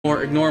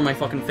ignore my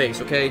fucking face,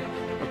 okay?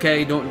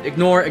 Okay, don't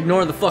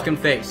ignore the fucking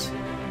face.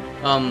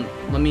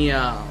 Let me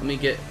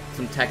get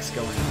some text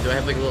going. Do I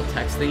have like a little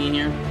text thing in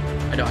here?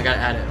 I don't. I gotta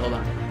add it. Hold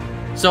on.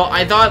 So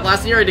I thought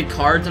last year I did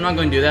cards. I'm not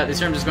going to do that. This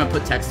year I'm just going to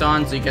put text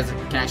on so you guys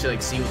can actually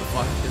like see what the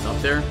fuck is up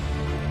there.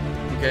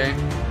 Okay.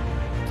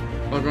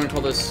 We're going to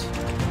call this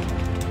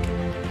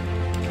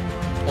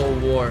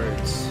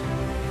awards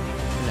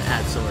in the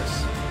ad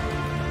source,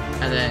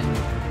 and then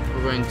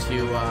we're going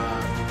to.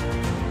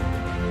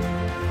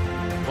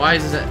 Why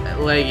is this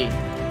laggy?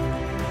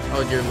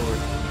 Oh dear lord.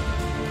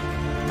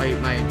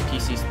 My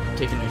PC's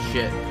taking a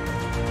shit.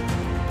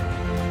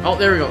 Oh,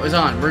 there we go. It's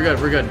on. We're good.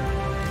 We're good.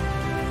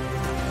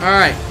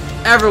 Alright,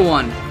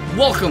 everyone,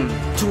 welcome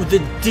to the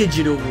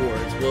Digit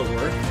Awards. Will it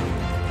work?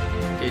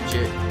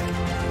 Digit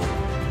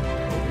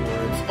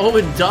Awards. Oh,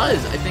 it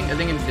does! I think it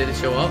did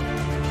show up.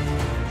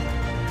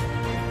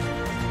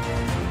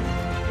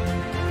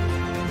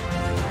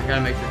 I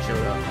gotta make sure it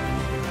showed up.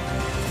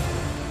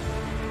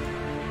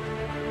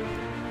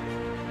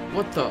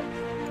 What the?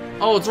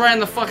 Oh, it's right on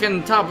the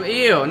fucking top.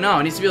 Ew, no,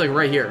 it needs to be like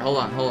right here. Hold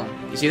on, hold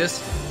on. You see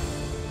this?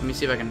 Let me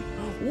see if I can.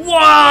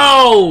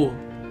 Whoa!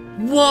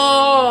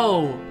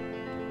 Whoa!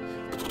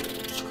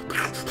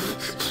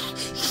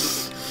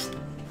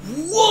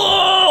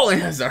 Whoa!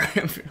 Yeah, sorry,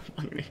 I'm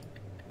hungry.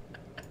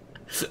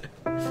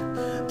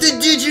 The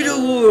Digit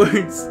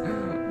Awards!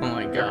 Oh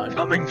my god. They're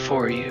coming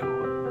for you.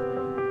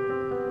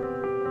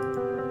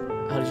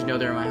 How did you know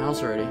they were in my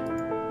house already?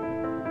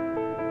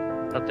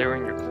 Thought they were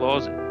in your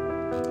closet.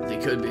 They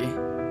could be.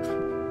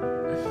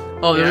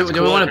 Oh, Yeah, do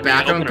we want a Open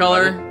background it,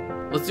 color?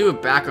 Let's do a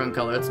background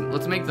color.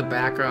 Let's make the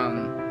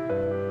background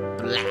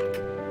black.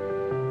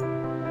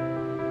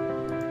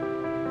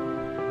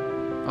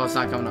 Oh, it's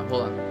not coming up.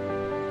 Hold on.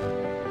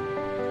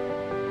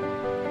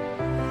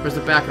 Where's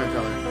the background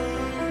color?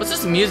 What's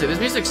this music? This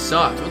music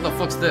sucks. What the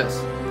fuck's this?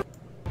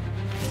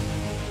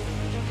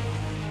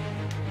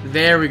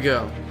 There we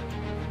go.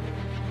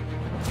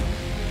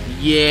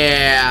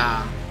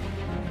 Yeah.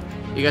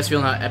 You guys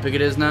feeling how epic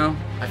it is now?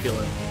 I feel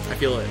it. I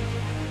feel it.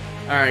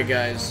 Alright,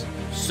 guys.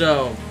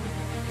 So,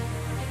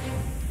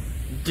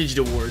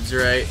 Digit Awards,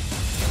 right?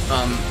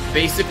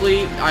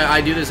 Basically,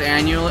 I do this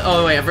annually.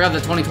 Oh wait, I forgot the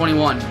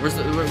 2021. Where's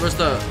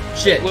the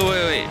shit?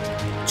 Wait.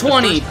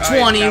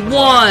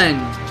 2021.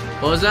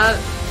 What was that?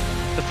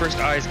 The first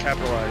I is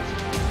capitalized.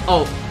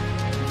 Oh,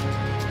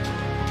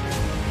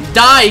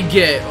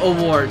 Digit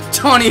Awards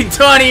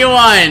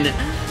 2021.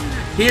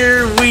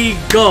 Here we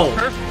go.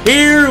 Perfect.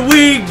 Here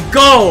we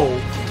go.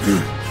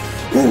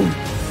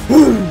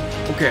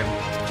 Okay.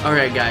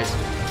 Alright, guys.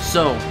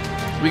 So,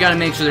 we gotta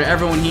make sure that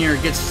everyone here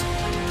gets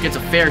a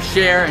fair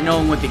share and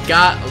knowing what they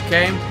got,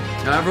 okay?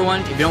 Now,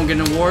 everyone, if you don't get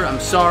an award, I'm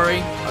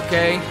sorry,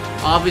 okay?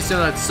 Obviously,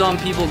 that some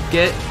people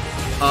get,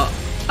 I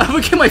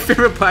would get my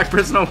favorite black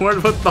person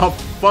award. What the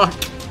fuck?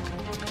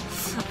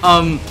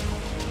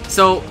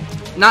 So,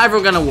 not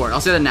everyone got an award.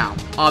 I'll say that now.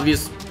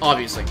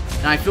 Obviously.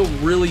 And I feel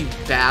really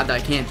bad that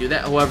I can't do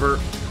that. However,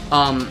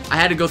 I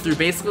had to go through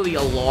basically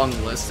a long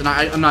list, and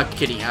I'm not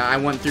kidding. I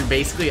went through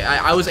basically,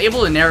 I was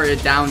able to narrow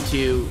it down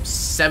to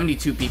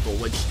 72 people,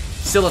 which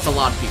still that's a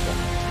lot of people.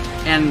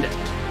 And,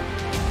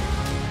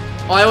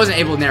 well, I wasn't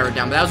able to narrow it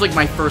down, but that was like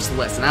my first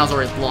list, and that was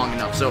already long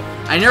enough. So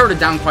I narrowed it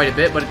down quite a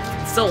bit, but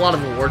it's still a lot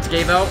of awards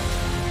gave out.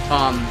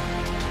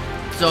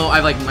 So I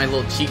have like my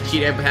little cheat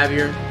sheet I have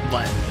here,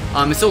 but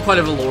it's still quite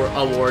a bit of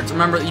awards.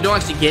 Remember, you don't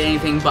actually get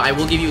anything, but I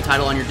will give you a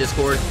title on your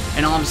Discord,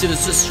 and obviously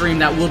this is a stream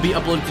that will be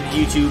uploaded to the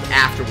YouTube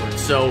afterwards.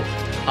 So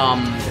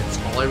that's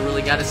all I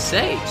really gotta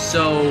say.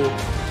 So.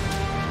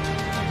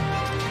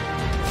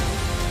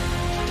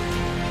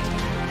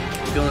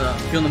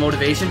 Feeling the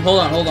motivation?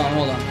 Hold on.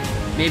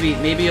 Maybe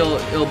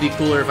it'll be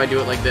cooler if I do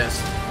it like this.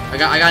 I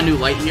got a new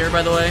light here,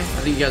 by the way. I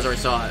think you guys already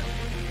saw it.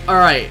 All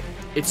right,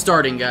 it's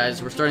starting,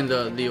 guys. We're starting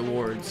the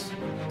awards.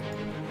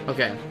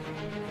 Okay.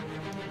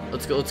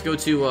 Let's go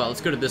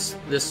to this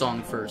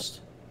song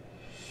first.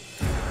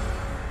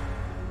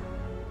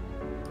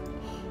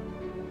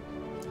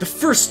 The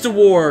first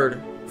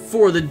award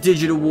for the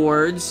Digit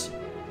Awards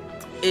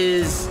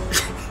is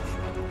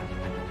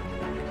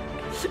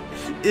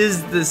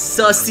is the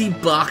Sussy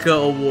Baka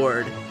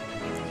Award.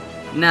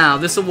 Now,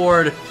 this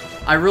award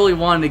I really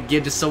wanted to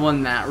give to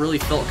someone that really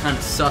felt kind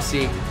of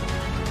sussy,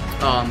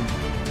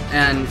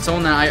 and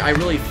someone that I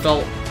really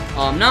felt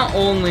not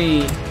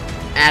only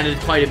added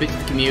quite a bit to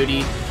the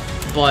community,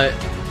 but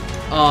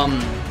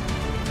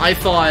I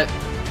thought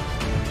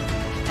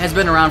has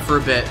been around for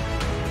a bit,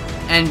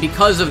 and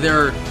because of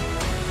their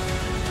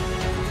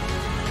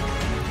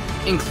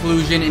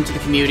inclusion into the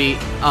community,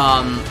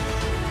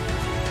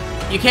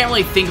 you can't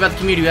really think about the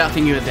community without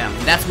thinking of them.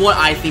 That's what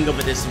I think of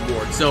with this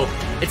award. So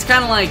it's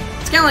kind of like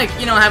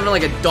you know, having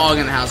like a dog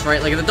in the house,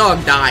 right? Like if the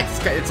dog dies,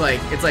 it's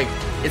like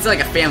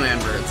a family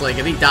member. It's like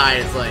if he died,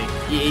 it's like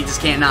you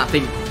just can't not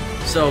think.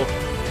 So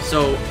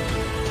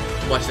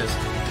watch this.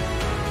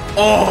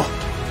 Oh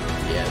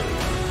yeah.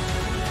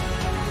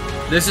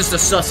 This is the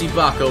Sussy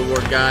Baka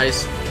Award,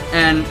 guys.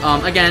 And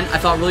again, I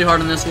thought really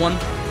hard on this one.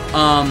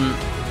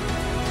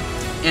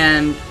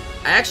 And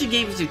I actually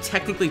gave it to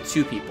technically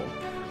 2 people.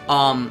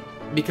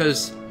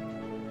 Because,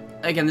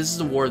 again, this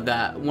is a award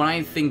that, when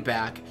I think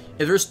back,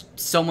 if there's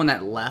someone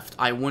that left,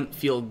 I wouldn't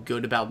feel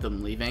good about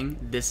them leaving.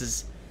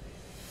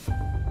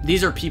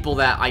 These are people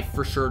that I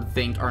for sure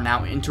think are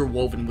now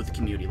interwoven with the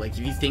community. Like, if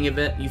you think of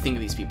it, you think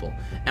of these people.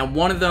 And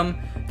one of them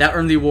that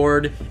earned the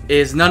award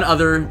is none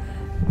other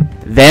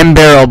than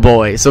Barrel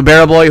Boy. So,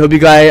 Barrel Boy, hope you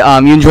guys,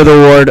 you enjoy the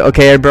award.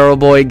 Okay, Barrel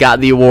Boy got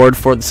the award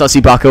for the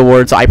Sussy Baka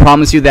Award. So, I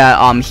promise you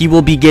that, he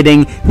will be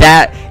getting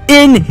that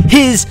in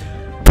his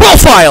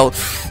profile.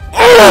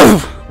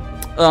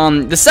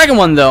 The second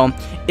one, though,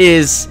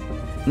 is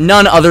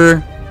none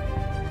other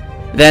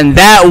than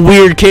that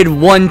weird kid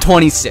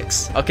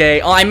 126.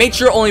 Okay, I made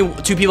sure only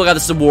 2 people got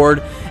this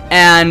award,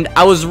 and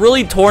I was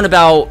really torn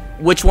about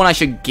which one I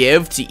should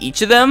give to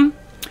each of them,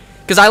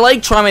 because I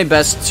like try my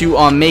best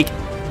to make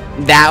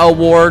that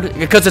award,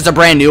 because it's a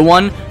brand new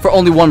one for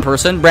only 1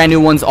 person. Brand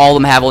new ones, all of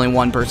them have only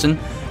 1 person.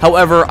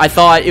 However, I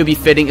thought it would be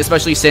fitting,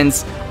 especially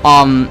since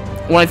when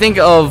I think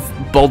of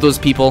both those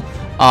people,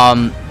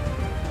 I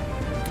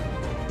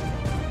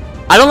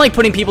don't like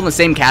putting people in the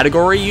same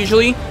category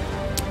usually,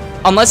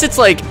 unless it's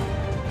like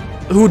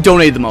who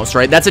donated the most,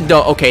 right? That's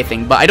a okay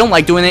thing, but I don't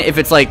like doing it if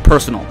it's like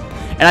personal.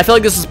 And I feel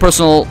like this is a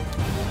personal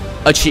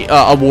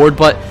award,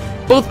 but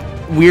both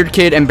Weird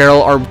Kid and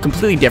Barrel are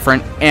completely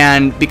different,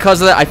 and because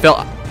of that, I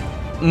felt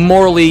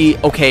morally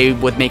okay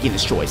with making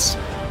this choice.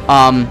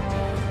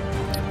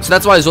 So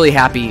that's why I was really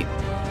happy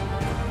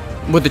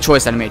with the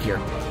choice that I made here.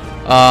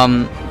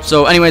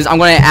 So anyways, I'm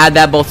going to add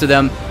that both to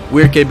them.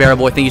 Weird Kid, Barrel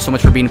Boy, thank you so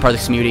much for being a part of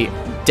this community.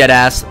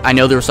 Deadass. I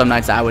know there were some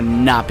nights that I would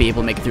not be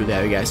able to make it through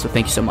that, you guys, so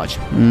thank you so much.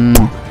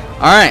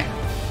 Alright.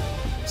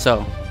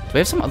 So, do we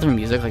have some other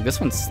music? Like, this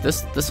one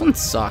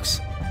sucks.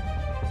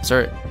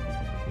 Sorry.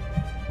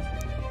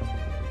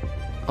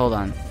 Hold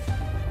on.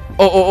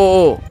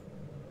 Oh.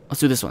 Let's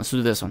do this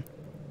one.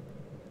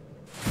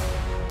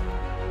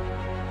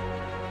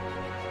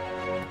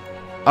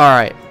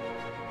 Alright.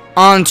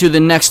 On to the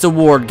next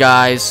award,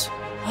 guys.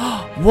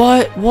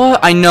 What?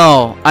 I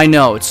know.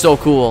 It's so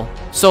cool.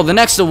 So, the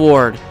next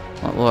award.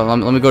 Well,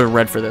 let me go to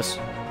red for this.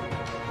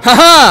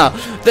 Haha!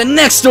 The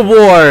next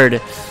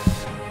award!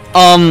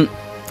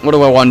 What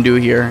do I want to do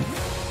here?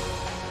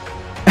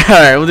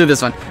 Alright, we'll do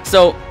this one.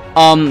 So,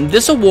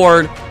 this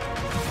award,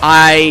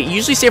 I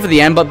usually save for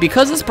the end, but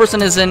because this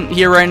person isn't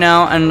here right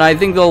now, and I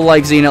think they'll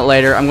like seeing it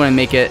later, I'm going to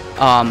make it,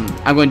 I'm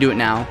going to do it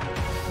now.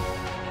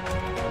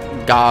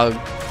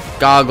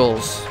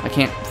 Goggles. I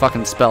can't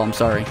fucking spell, I'm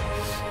sorry.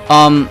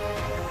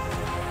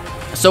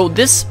 So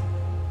this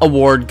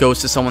award goes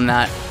to someone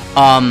that,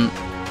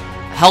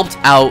 helped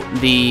out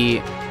the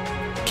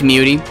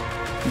community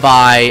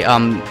by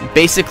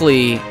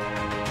basically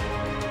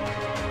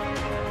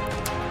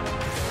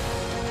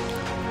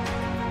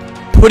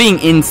putting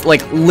in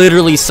like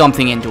literally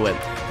something into it.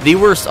 They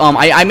were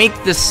I make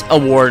this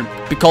award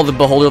called the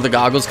Beholder of the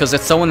Goggles because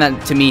it's someone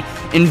that to me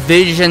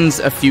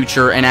envisions a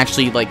future and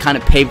actually like kind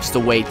of paves the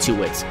way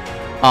to it.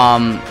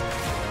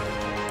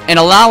 And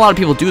a lot of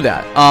people do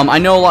that. I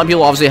know a lot of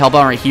people obviously help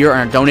out right here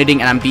and are donating,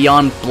 and I'm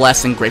beyond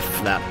blessed and grateful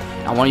for that.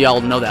 I want y'all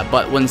to know that.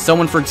 But when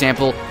someone, for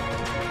example,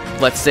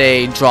 let's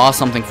say draws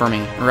something for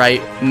me,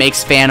 right,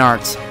 makes fan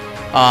art,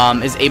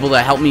 is able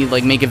to help me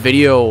like make a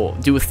video,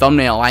 do a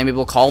thumbnail, I'm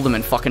able to call them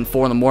at fucking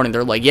 4 in the morning.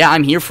 They're like, yeah,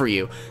 I'm here for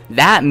you.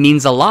 That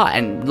means a lot,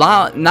 and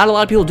not a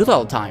lot of people do that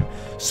all the time.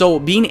 So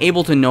being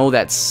able to know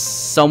that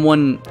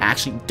someone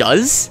actually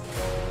does,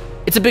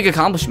 it's a big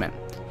accomplishment.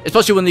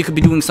 Especially when they could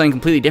be doing something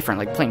completely different,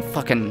 like playing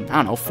fucking, I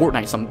don't know,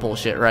 Fortnite, some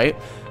bullshit, right?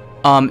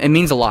 It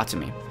means a lot to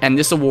me. And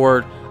this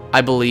award,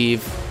 I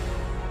believe,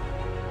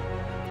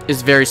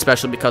 is very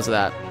special because of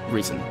that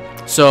reason.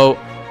 So,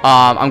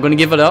 I'm going to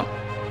give it up.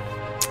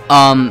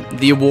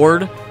 The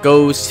award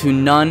goes to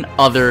none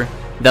other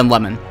than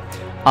Lemon.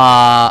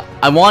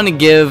 I want to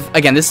give,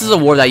 again, this is an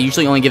award that I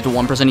usually only give to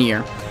one person a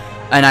year.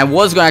 And I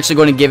was actually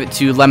going to give it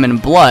to Lemon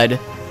Blood.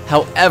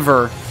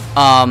 However,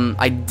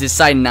 I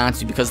decided not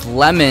to because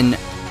Lemon,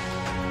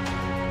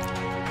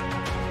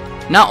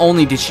 not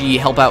only did she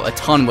help out a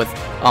ton with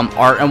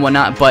art and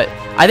whatnot, but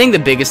I think the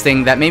biggest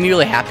thing that made me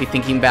really happy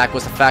thinking back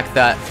was the fact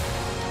that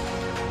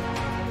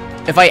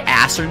if I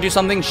asked her to do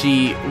something,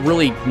 she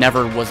really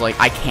never was like,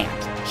 I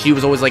can't. She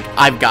was always like,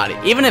 I've got it.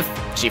 Even if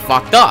she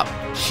fucked up,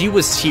 she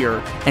was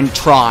here and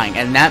trying,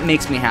 and that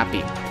makes me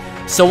happy.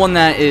 Someone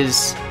that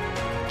is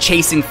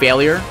chasing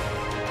failure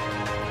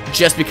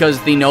just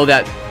because they know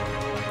that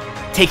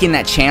taking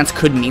that chance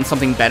could mean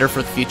something better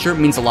for the future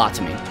means a lot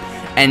to me.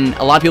 And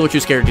a lot of people are too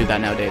scared to do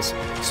that nowadays.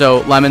 So,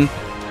 Lemon,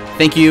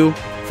 thank you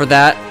for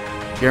that.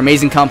 You're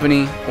amazing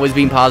company, always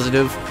being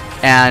positive,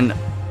 and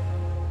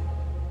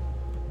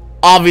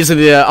obviously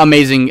the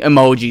amazing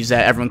emojis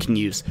that everyone can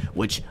use.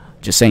 Which,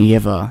 just saying,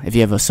 if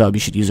you have a sub, you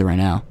should use it right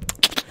now.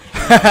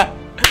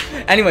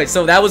 Anyway,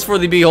 so that was for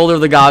the Beholder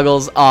of the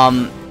Goggles.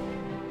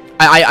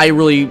 I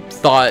really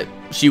thought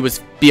she was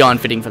beyond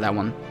fitting for that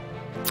one.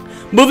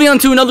 Moving on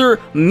to another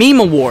meme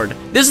award.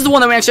 This is the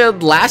one that we actually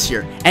had last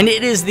year, and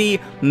it is the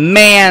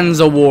Mans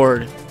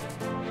Award.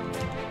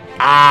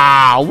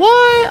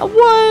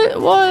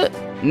 What?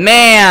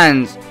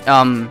 Man,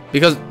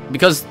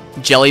 because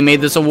Jelly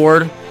made this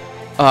award,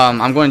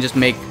 I'm going to just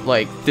make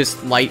like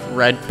this light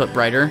red but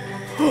brighter.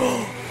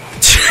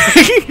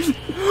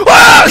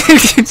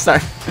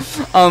 Sorry.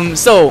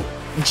 So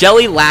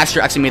Jelly last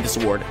year actually made this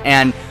award,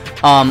 and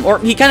or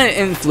he kind of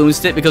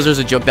influenced it because there's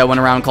a joke that went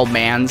around called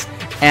Mans,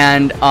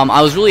 and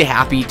I was really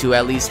happy to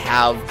at least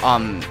have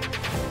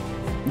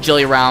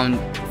Jelly around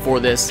for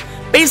this.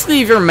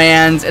 Basically, if you're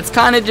Mans, it's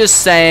kind of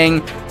just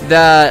saying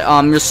that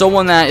you're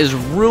someone that is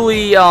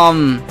really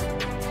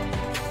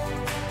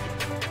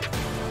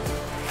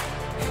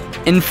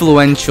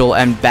influential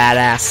and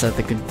badass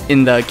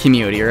in the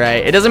community,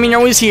 right? It doesn't mean you're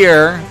always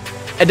here.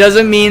 It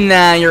doesn't mean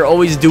that you're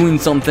always doing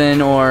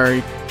something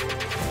or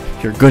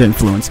you're a good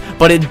influence,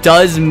 but it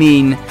does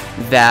mean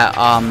that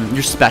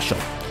you're special.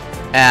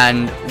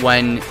 And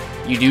when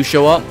you do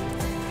show up,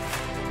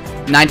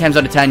 9 times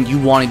out of 10, you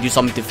want to do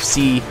something to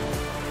see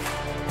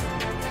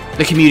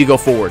the community go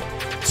forward.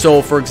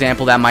 So, for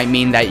example, that might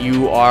mean that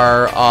you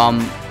are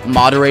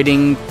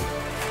moderating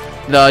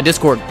the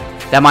Discord.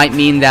 That might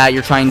mean that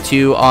you're trying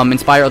to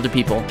inspire other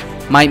people.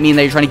 Might mean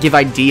that you're trying to give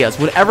ideas.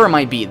 Whatever it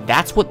might be,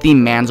 that's what the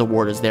Mans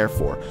Award is there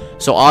for.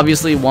 So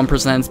obviously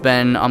 1%'s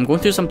been going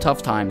through some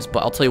tough times, but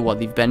I'll tell you what,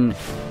 they've been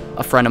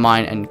a friend of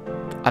mine, and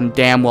I'm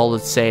damn well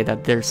to say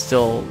that they're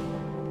still,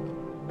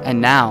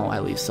 and now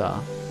at least,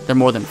 they're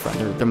more than a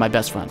friend. They're my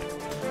best friend.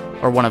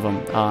 Or one of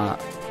them,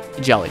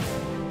 Jelly.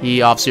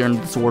 He obviously earned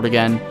this award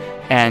again,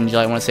 and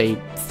Jelly, I want to say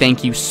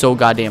thank you so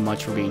goddamn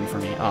much for being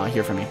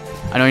here for me.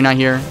 I know you're not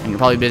here, and you're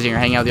probably busy, and you're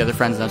hanging out with the other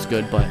friends, and that's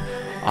good, but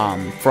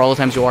for all the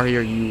times you are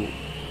here, you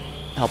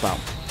help out.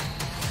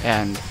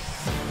 And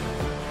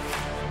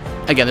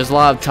again, there's a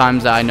lot of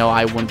times that I know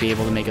I wouldn't be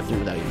able to make it through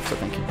without you, so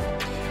thank you.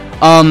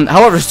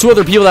 However, there's 2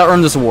 other people that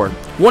earned this award.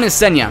 One is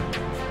Senya.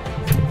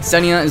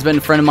 Senya has been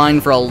a friend of mine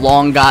for a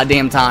long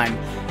goddamn time,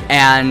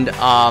 and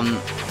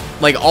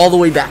like all the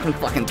way back in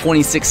fucking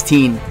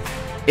 2016.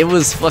 It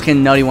was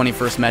fucking nutty when he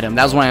first met him.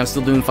 That was when I was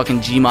still doing fucking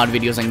Gmod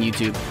videos on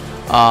YouTube.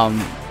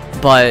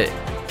 But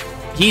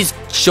he's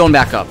shown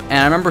back up, and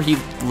I remember he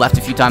left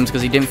a few times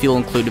because he didn't feel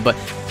included, but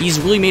he's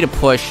really made a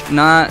push,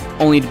 not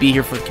only to be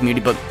here for the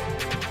community, but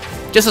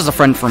just as a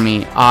friend for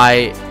me.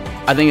 I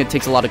think it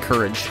takes a lot of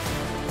courage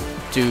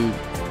to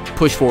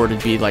push forward to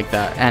be like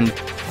that, and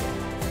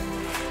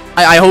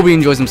I hope he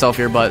enjoys himself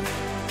here, but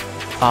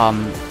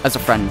as a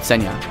friend,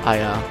 Senya,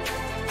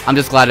 I'm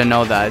just glad to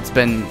know that it's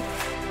been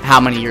how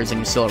many years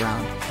and he's still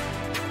around.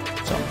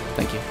 So,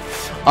 thank you.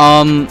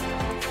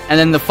 And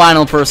then the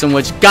final person,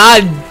 which,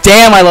 god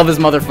damn, I love this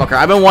motherfucker.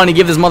 I've been wanting to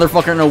give this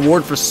motherfucker an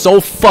award for so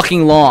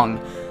fucking long.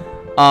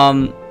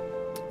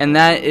 And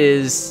that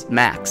is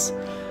Max.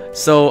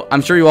 So,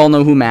 I'm sure you all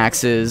know who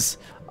Max is.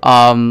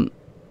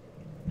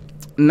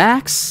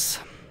 Max,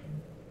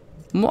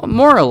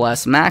 more or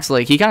less, Max,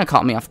 like, he kind of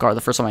caught me off guard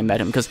the first time I met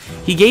him, because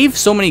he gave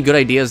so many good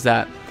ideas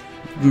that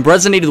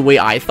resonated the way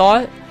I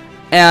thought,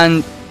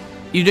 and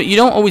you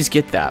don't always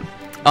get that.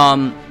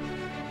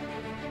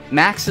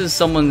 Max is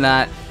someone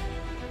that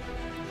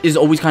is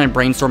always kind of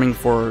brainstorming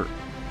for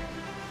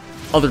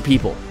other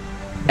people,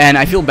 and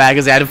I feel bad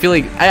because I feel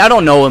like I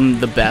don't know him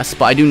the best,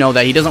 but I do know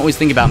that he doesn't always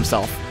think about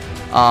himself.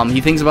 He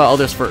thinks about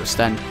others first,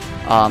 and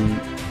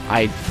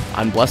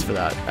I'm blessed for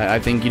that. I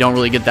think you don't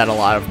really get that a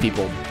lot of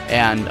people,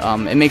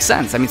 and it makes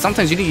sense. I mean,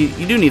 sometimes you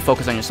do need to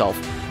focus on yourself,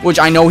 which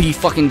I know he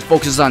fucking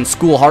focuses on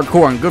school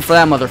hardcore, and good for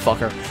that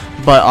motherfucker.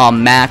 But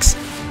Max,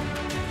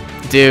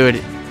 dude,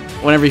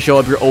 whenever you show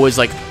up, you're always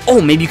like,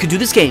 oh, maybe you could do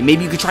this game,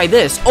 maybe you could try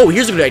this, oh,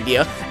 here's a good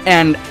idea.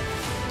 And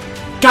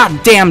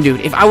god damn,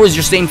 dude, if I was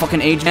your same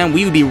fucking age, man,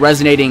 we would be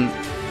resonating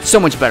so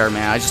much better,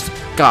 man.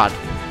 God,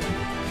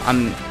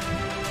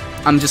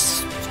 I'm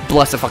just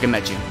blessed to fucking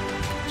met you.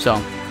 So,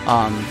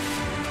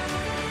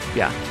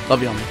 yeah,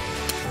 love you, homie.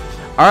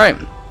 Alright,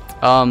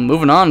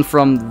 moving on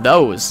from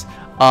those,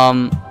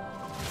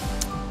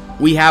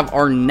 we have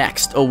our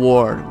next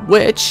award,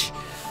 which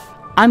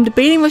I'm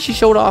debating if I should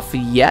show it off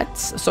yet,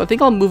 so I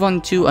think I'll move on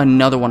to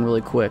another one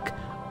really quick.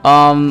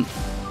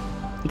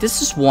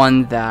 This is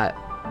one that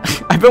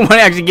I've been wanting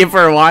to actually give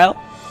for a while.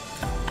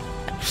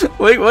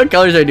 What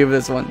color should I do for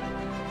this one?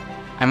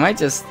 I might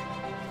just,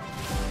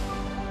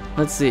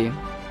 let's see.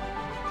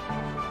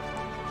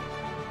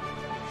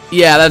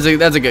 Yeah, that's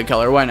a good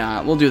color. Why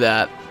not? We'll do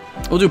that.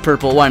 We'll do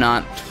purple. Why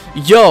not?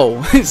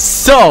 Yo,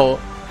 so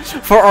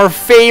for our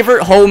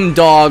favorite home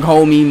dog,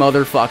 homie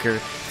motherfucker,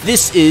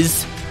 this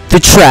is the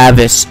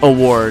Travis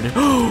Award.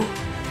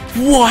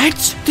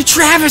 What? The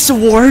Travis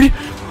Award?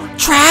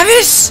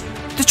 Travis?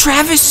 The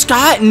Travis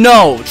Scott?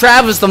 No,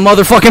 Travis the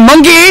motherfucking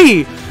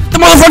monkey! The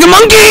motherfucking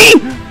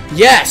monkey!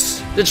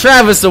 Yes, the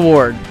Travis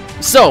Award.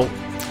 So,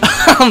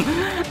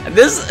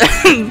 this,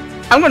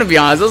 I'm gonna be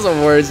honest, this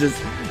award is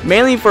just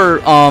mainly for,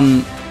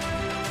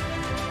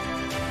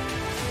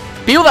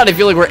 people that I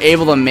feel like we're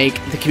able to make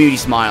the community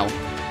smile.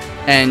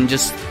 And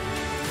just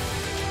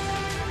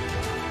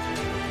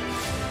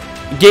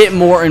get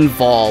more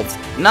involved.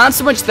 Not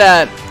so much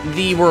that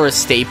they were a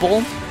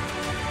staple,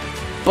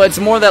 but it's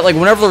more that, like,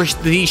 whenever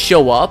these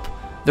show up,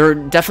 they're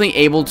definitely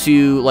able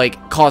to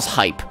like cause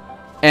hype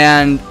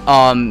and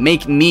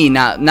make me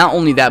not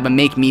only that, but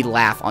make me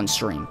laugh on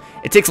stream.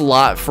 It takes a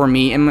lot for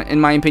me, in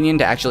my opinion,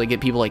 to actually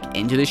get people like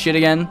into this shit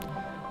again.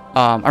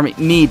 I mean,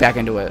 me back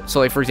into it. So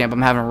like, for example,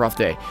 I'm having a rough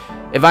day.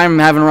 If I'm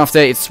having a rough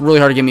day, it's really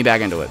hard to get me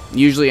back into it.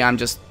 Usually I'm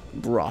just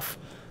rough.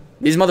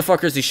 These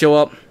motherfuckers, they show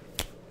up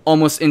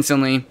almost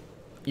instantly.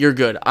 You're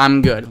good.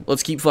 I'm good.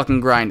 Let's keep fucking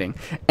grinding.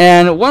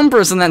 And one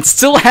person that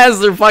still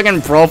has their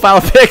fucking profile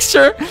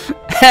picture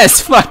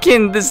as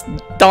fucking this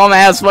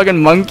dumbass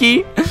fucking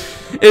monkey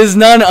is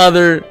none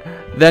other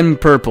than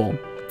Purple.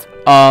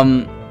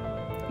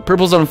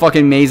 Purple's a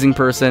fucking amazing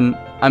person.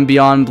 I'm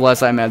beyond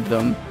blessed I met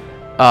them.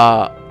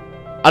 I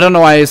don't know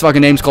why his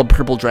fucking name's called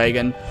Purple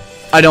Dragon.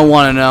 I don't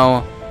want to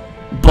know.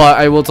 But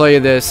I will tell you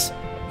this.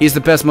 He's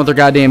the best mother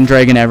goddamn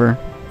dragon ever.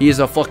 He is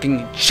a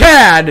fucking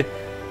Chad.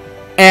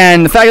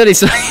 And the fact that he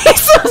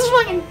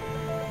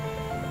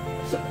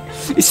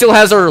still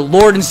has our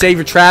Lord and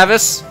Savior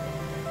Travis,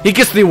 he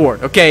gets the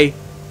award, okay?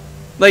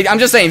 Like, I'm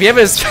just saying, if you have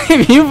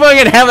if you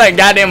fucking have that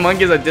goddamn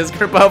monkey as a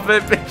Discord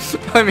outfit,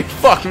 I mean,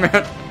 fuck,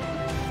 man.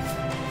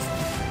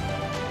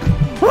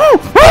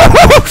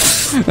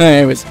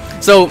 Anyways,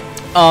 so,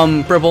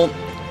 Purple,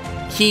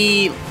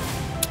 he's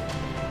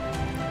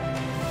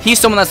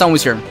someone that's not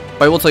always here.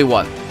 But I will tell you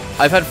what,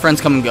 I've had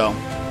friends come and go,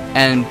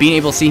 and being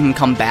able to see him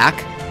come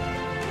back,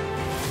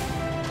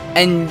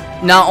 and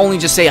not only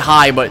just say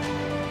hi, but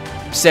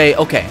say,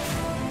 okay,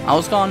 I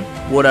was gone,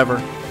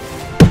 whatever.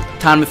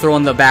 Time to throw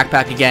in the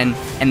backpack again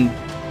and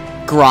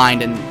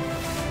grind, and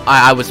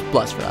I was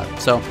blessed for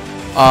that. So,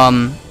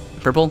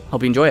 Purple,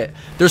 hope you enjoy it.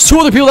 There's 2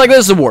 other people like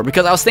this award,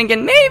 because I was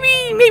thinking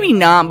maybe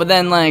not, but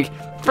then, like,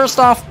 first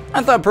off,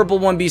 I thought Purple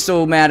wouldn't be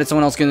so mad at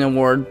someone else getting an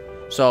award,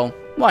 so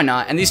why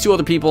not? And these 2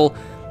 other people,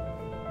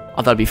 I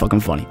thought it'd be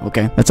fucking funny,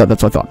 okay? That's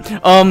what I thought.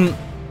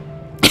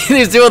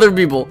 These 2 other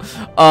people,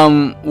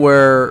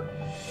 were,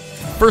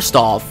 first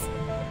off,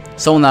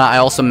 someone that I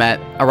also met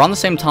around the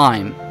same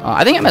time.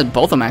 I think I met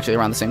both of them actually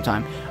around the same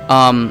time.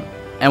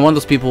 And one of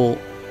those people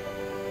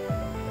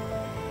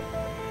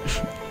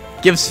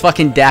gives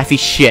fucking Daffy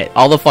shit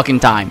all the fucking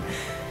time.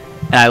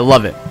 And I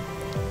love it.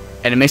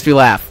 And it makes me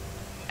laugh.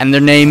 And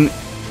their name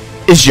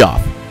is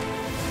Joff.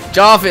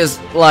 Joff is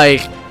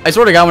like, I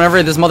swear to God,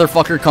 whenever this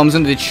motherfucker comes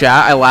into the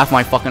chat, I laugh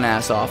my fucking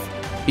ass off.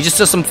 He just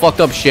does some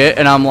fucked up shit,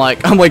 and I'm like,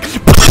 so,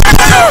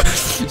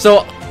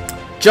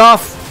 Joff,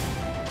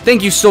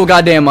 thank you so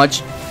goddamn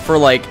much for,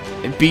 like,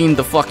 being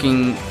the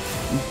fucking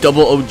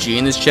double OG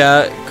in this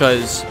chat,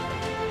 because,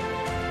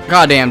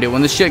 goddamn, dude,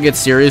 when this shit gets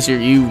serious,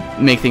 you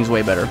make things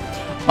way better.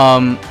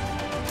 And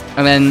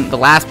then the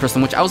last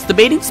person, which I was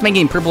debating just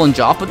making Purple and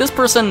Joff, but this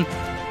person,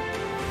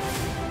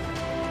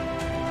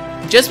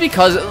 just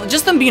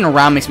them being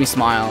around makes me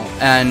smile,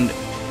 and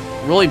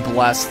really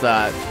blessed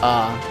that,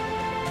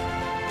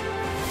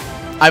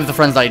 I have the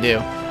friends that I do.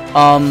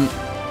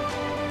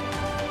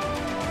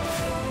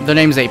 Their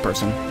name's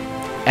A-Person.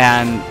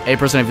 And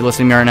A-Person, if you're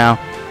listening to me right now,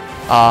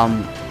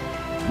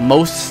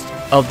 most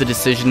of the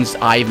decisions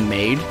I've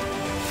made,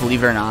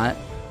 believe it or not,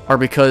 are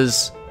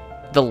because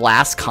the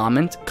last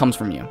comment comes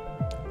from you.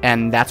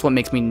 And that's what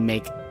makes me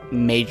make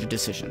major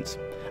decisions.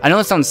 I know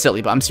that sounds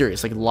silly, but I'm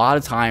serious. Like, a lot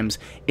of times,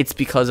 it's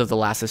because of the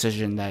last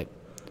decision that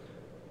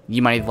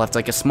you might have left,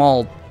 like, a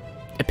small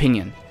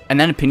opinion. And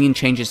that opinion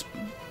changes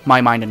my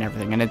mind and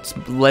everything, and it's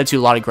led to a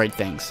lot of great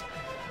things.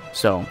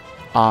 So,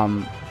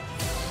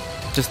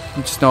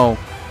 just know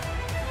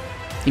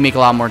you make a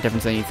lot more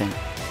difference than you think.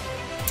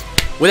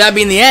 With that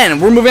being the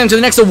end, we're moving on to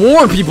the next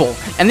award, people,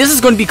 and this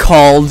is going to be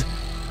called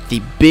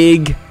the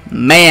Big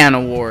Man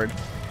Award.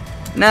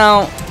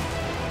 Now,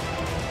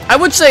 I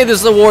would say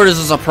this award is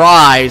a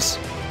surprise,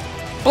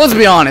 but let's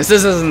be honest,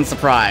 this isn't a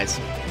surprise.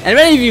 And if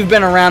any of you have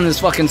been around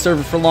this fucking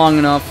server for long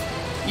enough,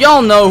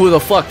 y'all know who the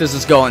fuck this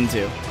is going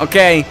to,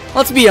 okay?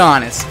 Let's be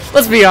honest,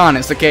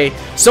 okay?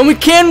 So we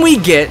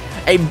get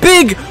a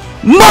big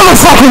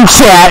motherfucking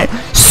chat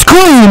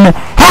scream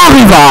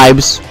happy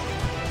vibes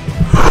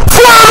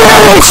for the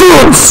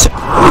Patriots!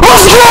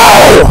 Let's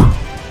go!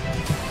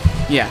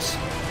 Yes.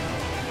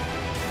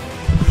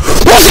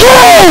 Let's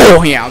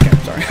go! Yeah, okay,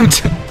 I'm sorry.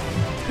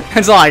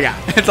 That's all I got.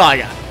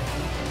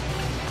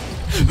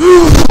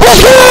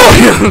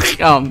 Let's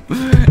go!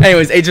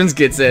 Anyways, Agents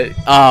gets it.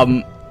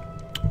 I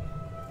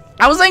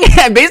was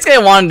thinking, basically I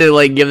wanted to,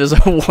 like, give this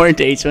award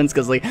to H1s,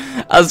 because, like,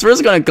 I was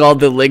first going to call it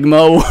the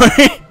Ligma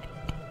Award.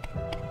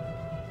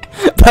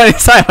 But I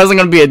decided I wasn't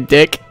going to be a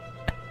dick.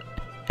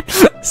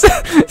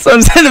 So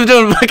instead of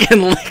doing fucking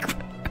Ligma,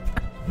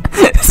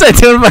 it's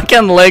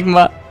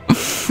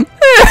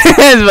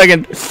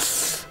fucking,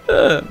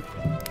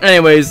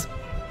 anyways,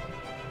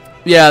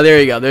 yeah,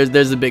 there you go,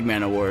 there's the Big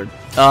Man Award.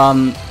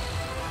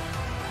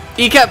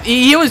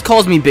 He always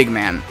calls me Big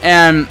Man,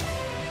 and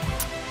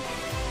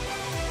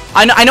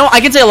I know I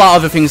can say a lot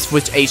of other things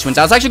with H-Wins.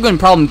 I was actually going to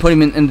probably put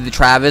him into the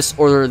Travis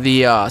or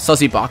the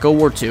Sussy Baco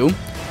Award too.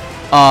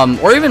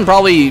 Or even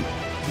probably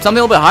something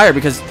a little bit higher,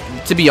 because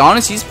to be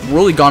honest, he's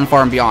really gone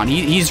far and beyond.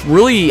 He's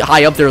really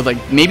high up there,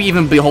 like maybe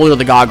even Beholder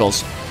the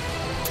Goggles,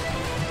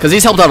 because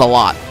he's helped out a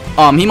lot.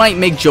 He might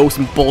make jokes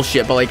and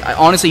bullshit, but like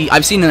honestly,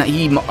 I've seen that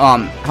he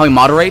how he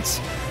moderates,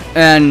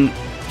 and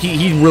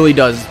he really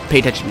does pay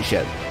attention to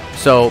shit.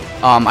 So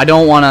I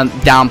don't want to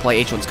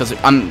downplay H1s because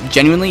I'm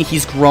genuinely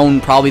he's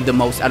grown probably the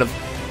most out of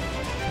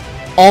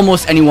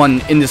almost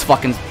anyone in this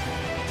fucking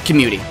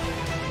community,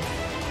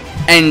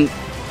 and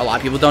a lot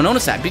of people don't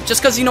notice that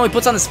just because, you know, he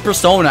puts on this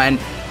persona, and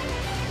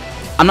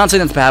I'm not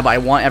saying that's bad, but I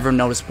want everyone to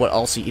notice what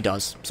else he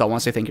does. So I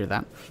want to say thank you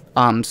to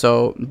that.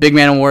 So Big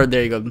Man Award,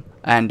 there you go.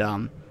 And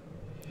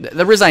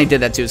the reason I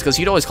did that too is because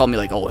he'd always call me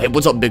like, oh, hey,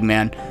 what's up, Big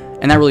Man?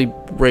 And that really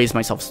raised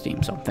my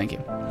self-esteem. So thank you.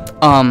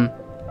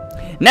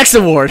 Next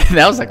award.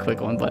 That was a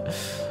quick one, but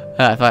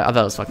I thought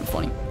it was fucking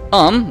funny.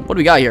 What do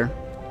we got here?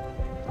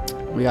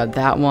 We got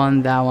that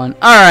one, that one.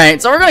 All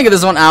right, so we're gonna get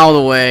this one out of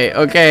the way.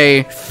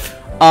 Okay.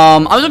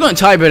 I'm just gonna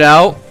type it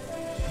out,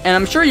 and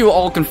I'm sure you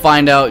all can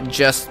find out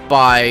just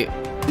by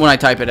when I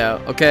type it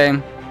out,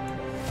 okay?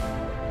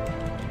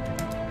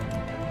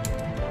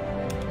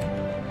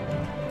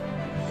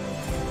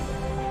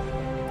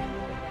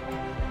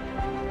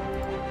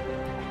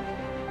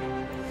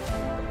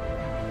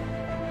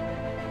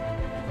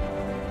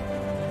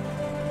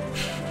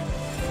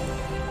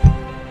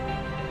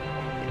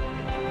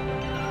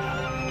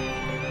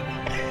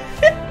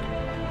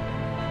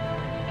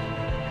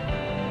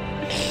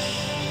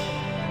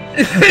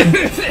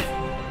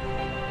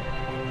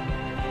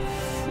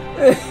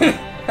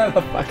 I'm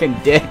a fucking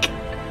dick.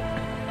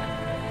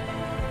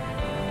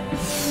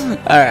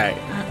 Alright.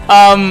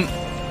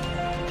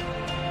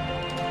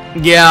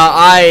 Yeah,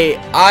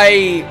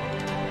 I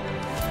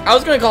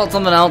was gonna call it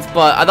something else,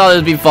 but I thought it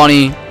would be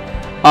funny.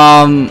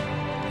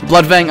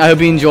 Bloodfang, I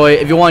hope you enjoy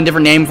it. If you want a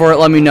different name for it,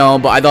 let me know,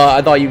 but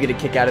I thought you'd get a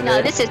kick out of it.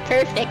 No, this is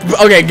perfect.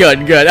 Okay, good.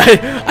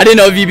 I didn't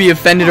know if you'd be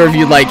offended or if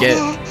you'd like it.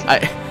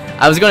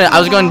 I was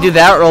gonna do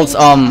that, or else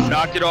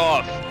Knock it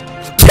off.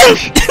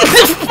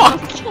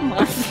 Fuck. Come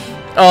on.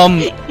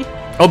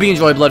 Hope you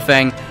enjoy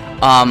Bloodfang.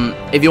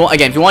 If you want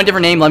a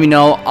different name, let me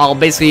know. I'll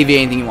basically give you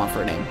anything you want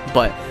for a name.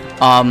 But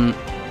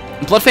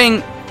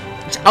Bloodfang,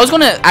 I was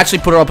gonna actually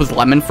put her up with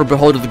Lemon for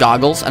Beholder the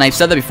Goggles, and I've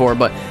said that before,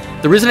 but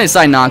the reason I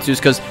decided not to is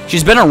because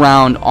she's been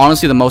around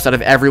honestly the most out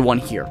of everyone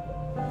here.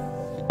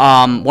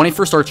 When I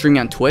first started streaming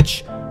on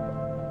Twitch,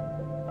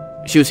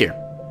 she was here,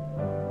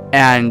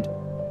 and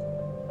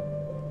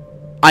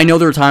I know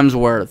there were times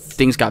where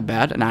things got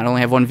bad, and I'd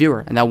only have one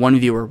viewer, and that one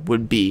viewer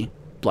would be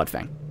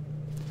Bloodfang.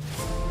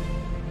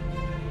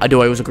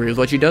 Do I always agree with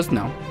what she does?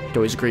 No. Do I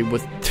always agree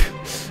with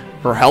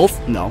her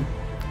health? No.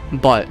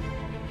 But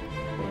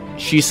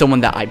she's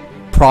someone that I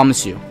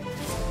promise you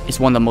is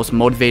one of the most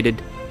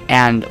motivated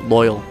and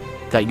loyal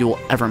that you will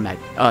ever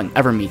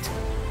meet.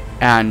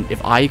 And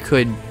if I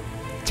could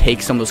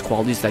take some of those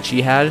qualities that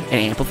she had and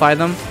amplify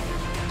them,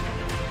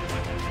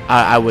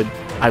 I would.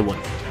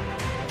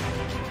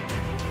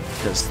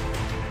 Because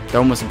they're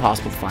almost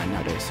impossible to find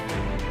nowadays.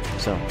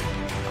 So,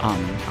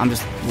 I'm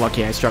just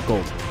lucky I struck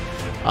gold.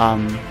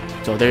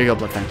 So there you go,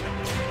 Bloodfang.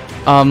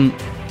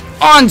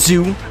 On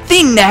to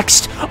the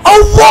next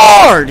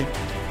award!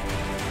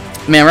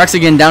 Man, we're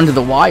actually getting down to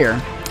the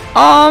wire.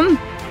 I'm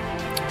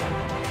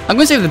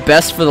gonna save the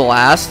best for the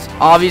last,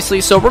 obviously.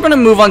 So we're gonna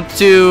move on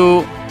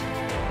to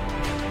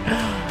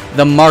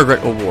the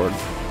Margaret Award.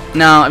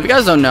 Now, if you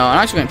guys don't know, I'm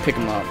actually gonna pick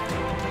them up.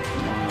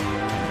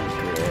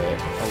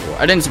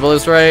 I didn't spell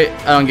this right.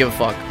 I don't give a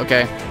fuck.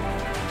 Okay.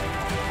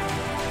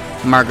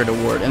 Margaret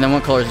Award. And then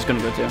what color is this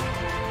gonna go to?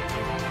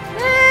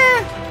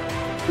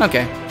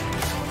 Okay.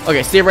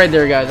 Okay, stay right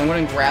there, guys. I'm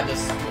gonna grab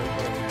this.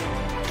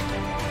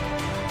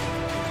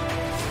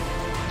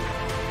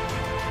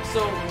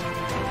 So,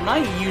 when I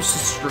used to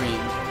stream,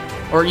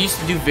 or used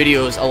to do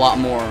videos a lot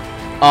more,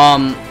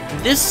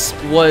 this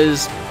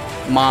was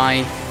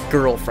my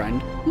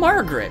girlfriend,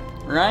 Margaret,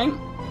 right?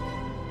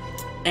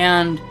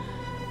 And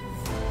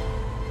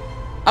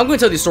I'm going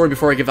to tell you the story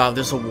before I give out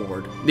this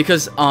award,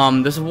 because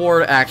this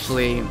award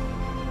actually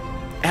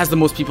has the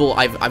most people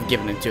I've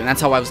given it to, and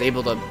that's how I was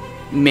able to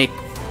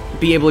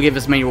be able to give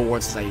as many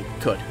awards as I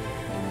could.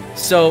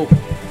 So,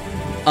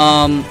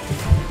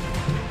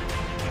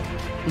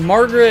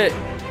 Margaret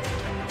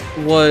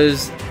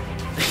was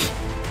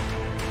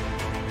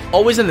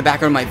always in the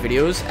background of my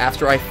videos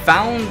after I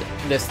found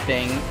this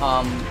thing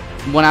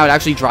when I would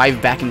actually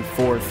drive back and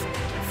forth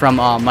from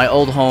my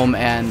old home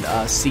and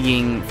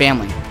seeing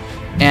family.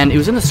 And it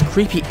was in this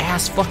creepy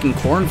ass fucking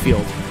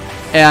cornfield,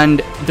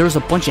 and there was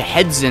a bunch of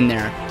heads in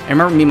there. I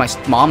remember me and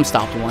my mom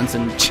stopped once,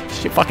 and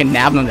she fucking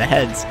nabbed on the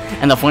heads.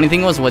 And the funny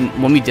thing was,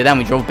 when we did that and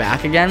we drove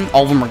back again,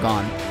 all of them were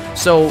gone.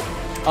 So,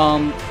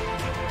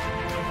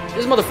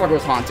 this motherfucker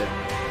was haunted,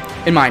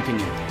 in my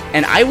opinion.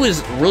 And I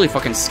was really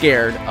fucking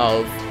scared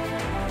of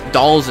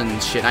dolls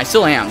and shit. I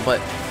still am,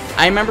 but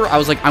I remember I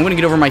was like, I'm gonna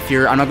get over my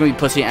fear. I'm not gonna be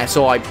pussy. And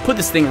so I put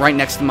this thing right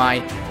next to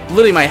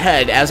literally my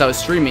head as I was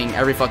streaming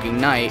every fucking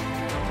night.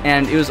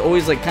 And it was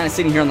always like kind of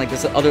sitting here on like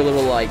this other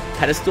little like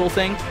pedestal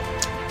thing.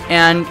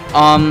 And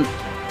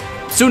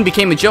soon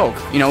became a joke,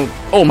 you know,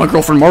 oh, my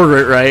girlfriend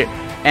Margaret, right?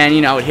 And,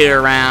 you know, I would hit her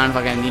around,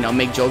 fucking, you know,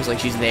 make jokes like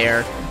she's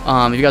there.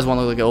 If you guys want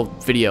to look at old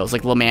videos,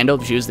 like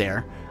Lamando, she was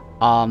there.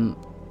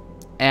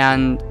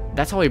 And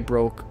that's how I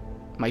broke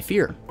my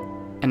fear.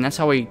 And that's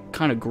how I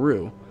kind of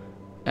grew.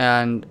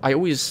 And I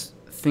always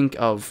think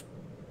of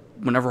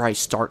whenever I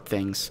start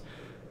things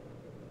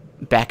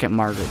back at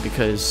Margaret,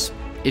 because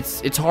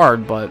it's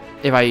hard, but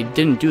if I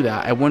didn't do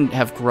that, I wouldn't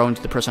have grown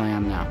to the person I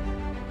am now.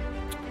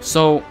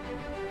 So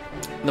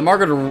the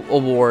Margaret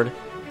Award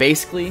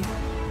basically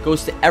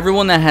goes to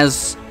everyone that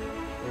has,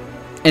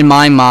 in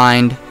my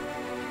mind,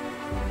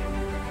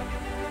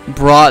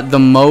 brought the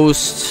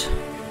most,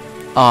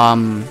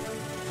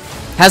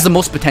 has the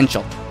most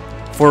potential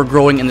for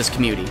growing in this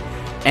community.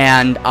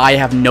 And I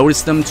have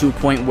noticed them to a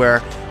point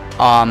where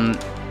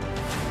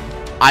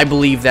I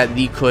believe that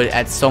they could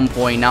at some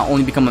point not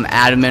only become an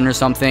admin or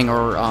something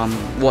or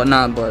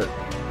whatnot, but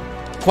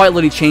quite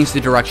literally change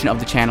the direction of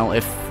the channel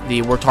if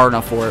they worked hard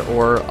enough for it,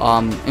 or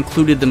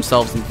included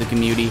themselves into the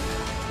community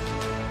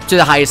to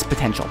the highest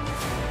potential.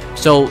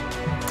 So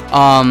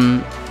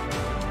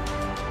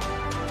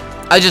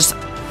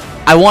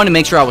I wanted to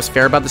make sure I was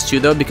fair about this too,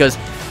 though, because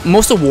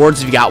most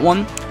awards, if you got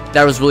one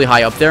that was really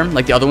high up there,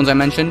 like the other ones I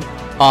mentioned,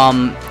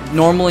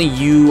 normally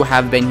you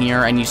have been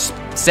here and you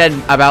said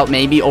about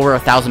maybe over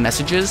 1,000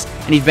 messages,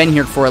 and you've been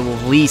here for at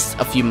least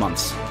a few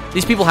months.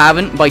 These people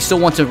haven't, but I still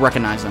want to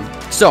recognize them.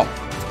 So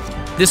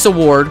this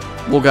award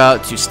will go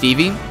to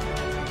Stevie,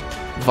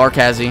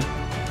 Varkazi,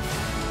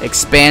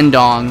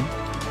 Expandong,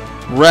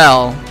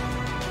 Rel,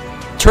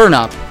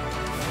 Turnup,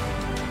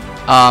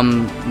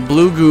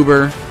 Blue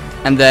Goober,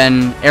 and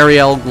then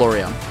Ariel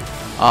Gloria.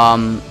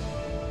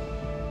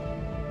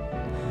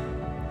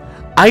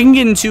 I can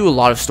get into a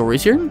lot of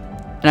stories here,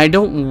 and I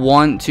don't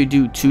want to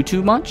do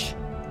too much.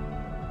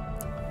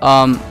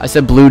 I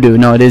said Blue Do.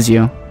 No, it is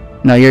you.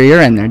 No,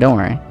 you're in there. Don't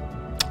worry.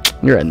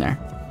 You're in there.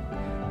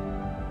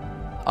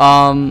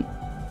 But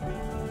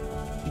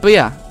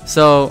yeah,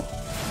 so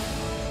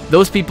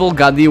those people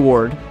got the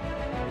award.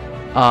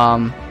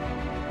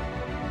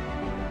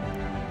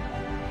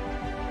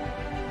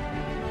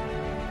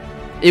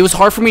 It was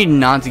hard for me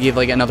not to give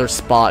like another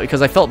spot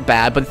because I felt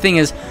bad, but the thing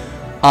is,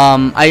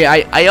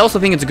 I also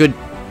think it's a good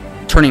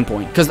turning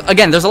point, because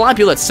again, there's a lot of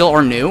people that still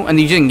are new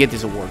and you didn't get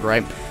this award,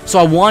 right? So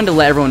I wanted to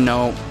let everyone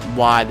know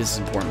why this is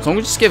important. So I'm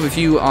gonna just give a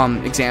few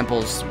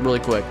examples really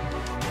quick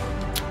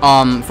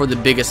for the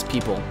biggest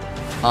people,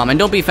 and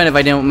don't be offended if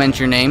I don't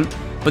mention your name,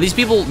 but these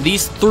people,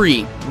 these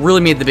three really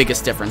made the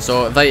biggest difference.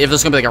 So if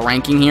there's gonna be like a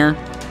ranking here,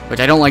 which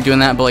I don't like doing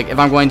that, but like if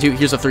I'm going to,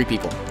 here's the three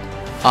people.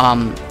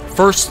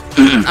 First,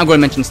 I'm going to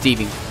mention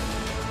Stevie.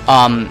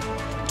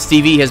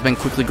 Stevie has been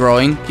quickly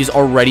growing. He's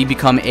already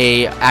become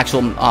a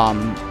actual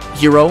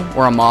hero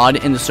or a mod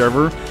in the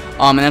server,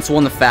 and that's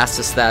one of the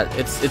fastest that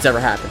it's ever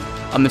happened.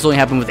 It's only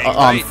happened with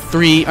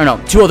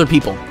two other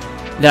people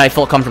that I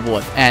felt comfortable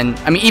with. And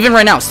I mean, even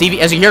right now,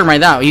 Stevie, as you hear him right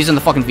now, he's in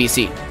the fucking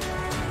VC.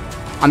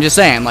 I'm just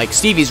saying, like,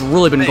 Stevie's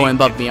really been going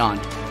above and beyond.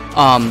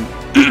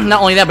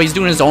 Not only that, but he's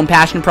doing his own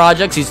passion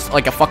projects. He's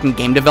like a fucking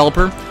game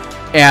developer,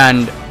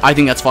 and I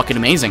think that's fucking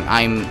amazing.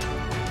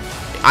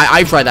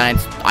 I tried that, and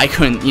I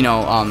couldn't,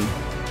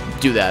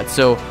 do that.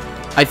 So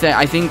I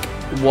think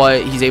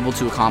what he's able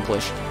to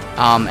accomplish,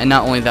 and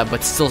not only that,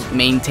 but still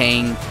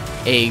maintain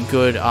a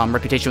good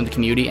reputation with the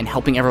community and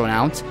helping everyone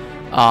out.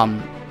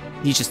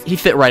 He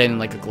fit right in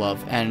like a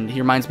glove, and he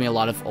reminds me a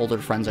lot of older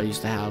friends I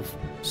used to have.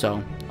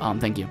 So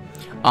thank you.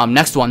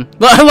 Next one.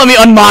 Let me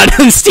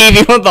unmod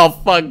Stevie. What the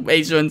fuck,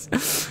 patrons?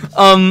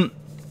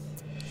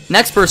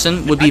 Next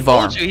person would be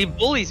Var. Told you, he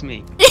bullies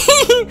me.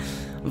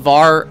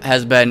 Var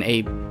has been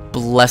a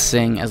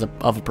blessing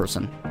of a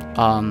person.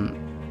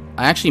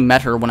 I actually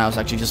met her when I was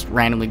actually just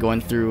randomly going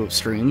through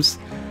streams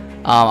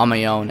on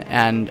my own,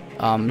 and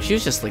she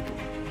was just like,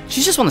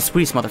 she's just one of the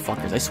sweetest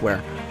motherfuckers, I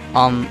swear.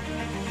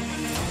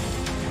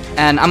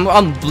 And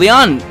I'm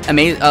beyond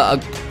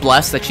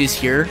blessed that she's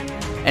here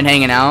and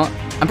hanging out.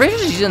 I'm pretty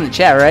sure she's in the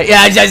chat, right?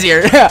 Yeah, she's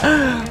here.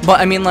 But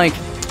I mean, like,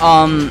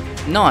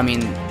 no, I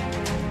mean,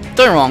 don't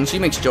get me wrong, she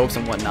makes jokes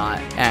and whatnot,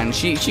 and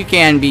she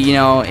can be,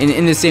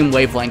 in the same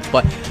wavelength.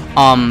 But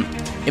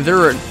if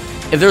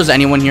there was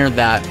anyone here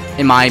that,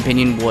 in my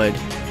opinion, would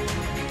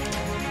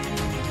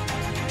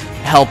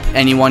help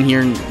anyone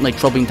here in like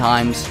troubling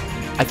times,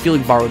 I feel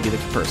like Var would be the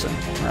person,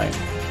 right?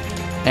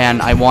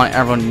 And I want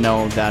everyone to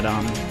know that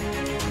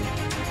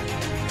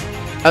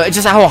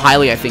just how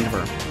highly I think of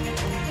her.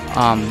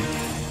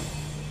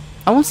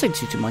 I won't say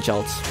too much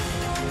else,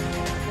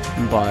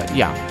 but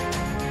yeah,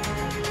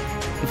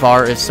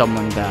 Var is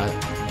someone that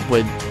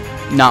would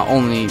not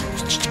only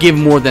give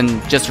more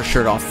than just her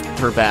shirt off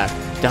her back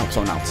to help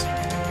someone else.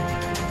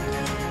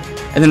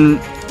 And then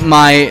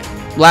my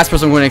last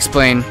person I'm going to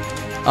explain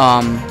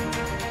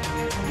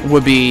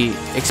would be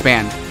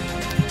Expand.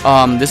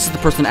 This is the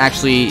person that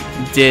actually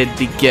did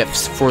the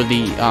GIFs for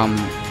the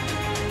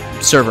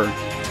server,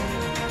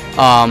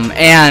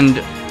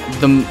 and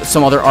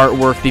some other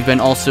artwork. They've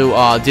been also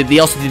they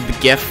also did the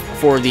GIF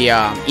for the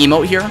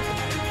emote here.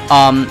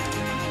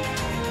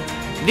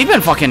 They've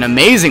been fucking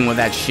amazing with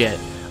that shit.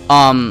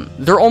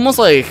 They're almost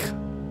like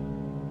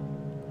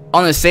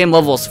on the same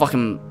level as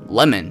fucking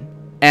Lemon,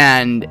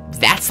 and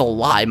that's a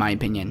lot in my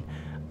opinion.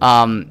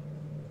 And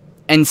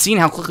and seeing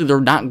how quickly they're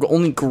not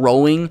only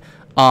growing,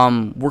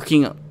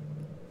 working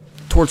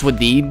towards what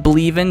they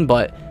believe in,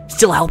 but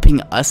still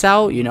helping us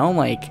out, you know,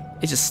 like,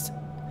 it's just,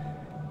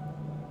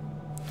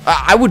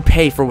 I would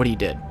pay for what he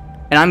did,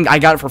 and I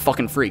got it for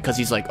fucking free, because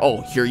he's like,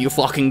 oh, here you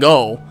fucking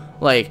go,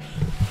 like,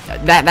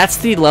 that's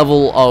the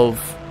level of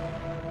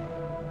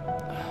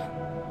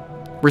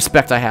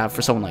respect I have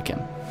for someone like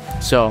him.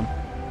 So,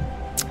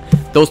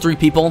 those 3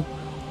 people,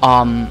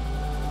 I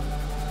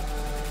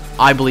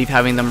believe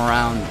having them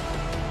around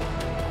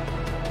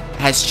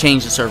has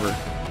changed the server,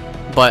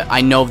 but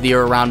I know if they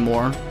are around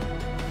more,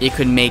 it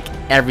could make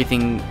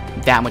everything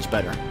that much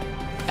better.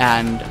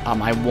 And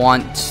I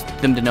want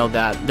them to know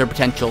that their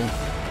potential,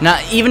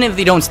 not even if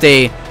they don't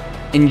stay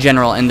in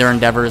general in their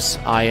endeavors,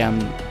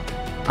 I'm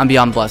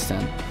beyond blessed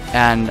in.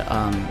 And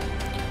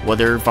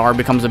whether VAR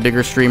becomes a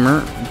bigger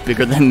streamer,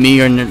 bigger than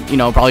me, or, you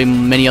know, probably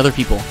many other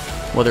people,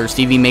 whether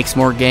Stevie makes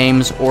more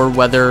games, or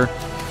whether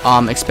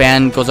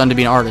Expand goes on to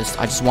be an artist,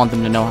 I just want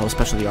them to know how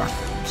special they are.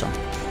 So,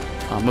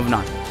 moving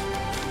on.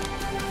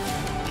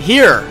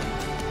 Here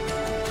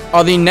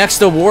are the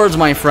next awards,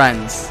 my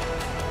friends.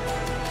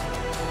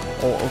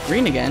 Oh,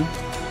 green again.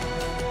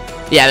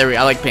 Yeah, there we go.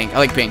 I like pink. I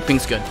like pink.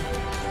 Pink's good.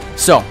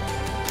 So,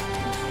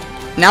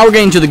 now we're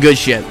getting to the good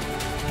shit.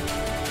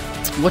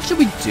 What should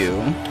we do?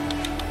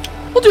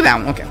 We'll do that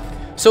one. Okay.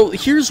 So,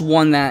 here's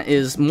one that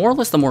is more or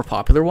less the more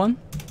popular one.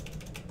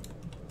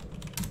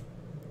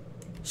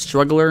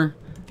 Struggler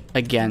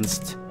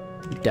against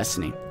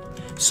Destiny.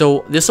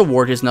 So this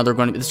award is this is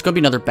going to be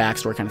another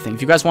backstory kind of thing.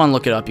 If you guys want to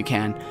look it up, you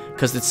can,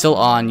 because it's still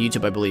on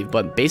YouTube, I believe.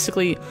 But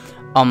basically,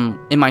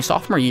 in my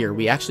sophomore year,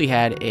 we actually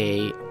had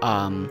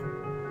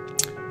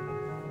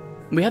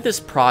this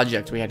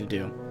project we had to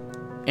do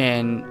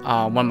in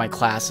one of my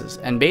classes,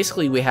 and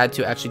basically we had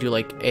to actually do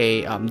like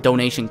a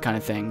donation kind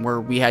of thing where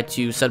we had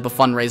to set up a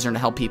fundraiser to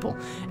help people,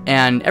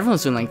 and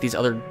everyone's doing like these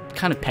other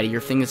kind of pettier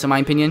things, in my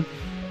opinion.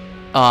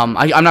 I'm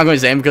not going to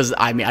say them because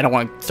I don't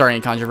want to start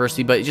any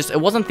controversy, but it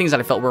wasn't things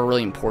that I felt were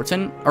really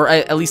important, or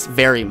at least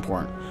very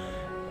important.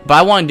 But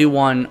I want to do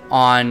one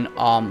on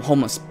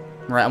homeless,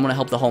 right? I want to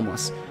help the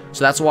homeless,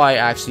 so that's why I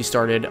actually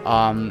started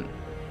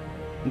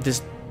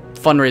this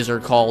fundraiser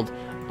called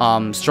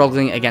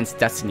Struggling Against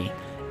Destiny.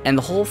 And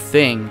the whole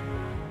thing,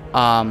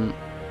 the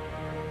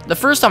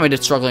first time I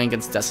did Struggling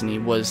Against Destiny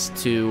was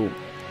to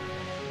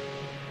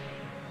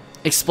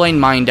explain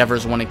my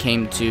endeavors when it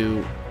came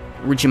to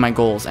reaching my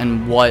goals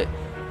and what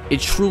it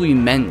truly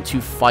meant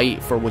to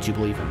fight for what you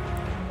believe in.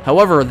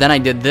 However, then I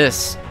did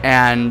this,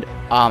 and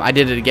I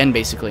did it again,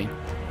 basically.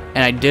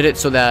 And I did it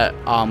so that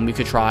we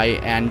could try,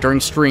 and during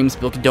streams,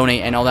 people could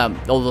donate, and all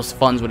those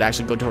funds would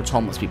actually go towards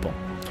homeless people.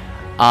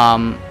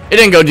 It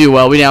didn't go too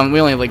well. We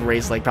only like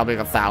raised like probably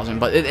like 1,000,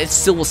 but it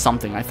still was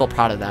something. I felt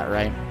proud of that,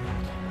 right?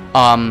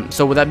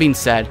 So with that being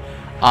said,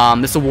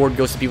 this award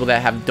goes to people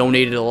that have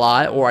donated a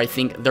lot, or I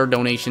think their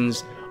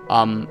donations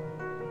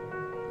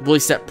really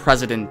set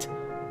precedent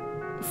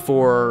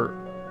for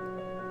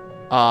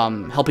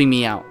helping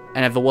me out.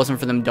 And if it wasn't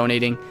for them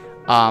donating,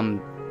 I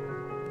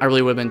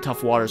really would have been in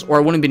tough waters, or I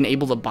wouldn't have been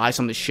able to buy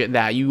some of the shit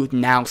that you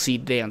now see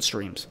today on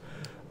streams.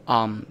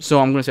 So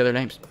I'm gonna say their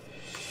names.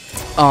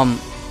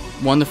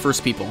 One of the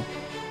first people,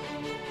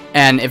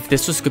 and if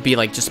this was could be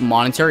like just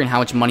monetary and how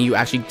much money you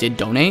actually did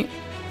donate,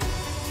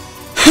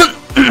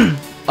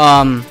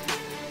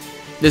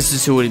 this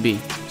is who it would be.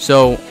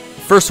 So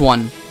first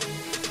one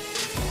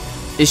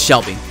is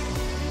Shelby.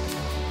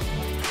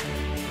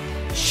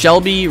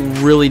 Shelby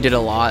really did a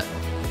lot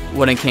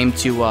when it came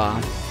to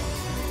well,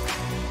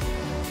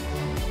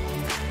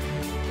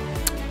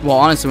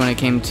 honestly, when it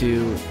came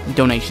to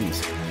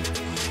donations.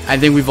 I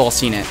think we've all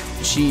seen it.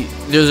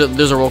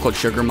 There's a role called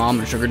Sugar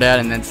Mom or Sugar Dad,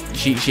 and then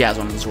she has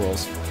one of those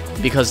roles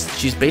because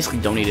she's basically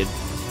donated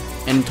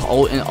in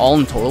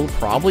total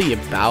probably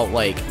about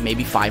like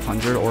maybe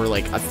 500 or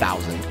like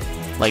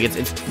 1,000. Like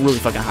it's really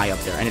fucking high up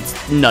there, and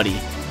it's nutty.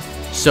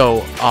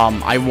 So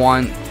I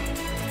want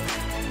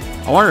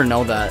her to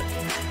know that.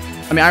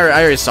 I mean, I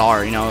already saw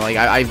her, you know, like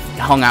I've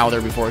hung out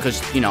with her before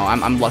because, you know,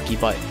 I'm lucky,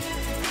 but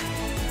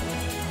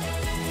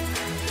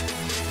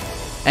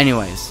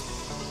anyways,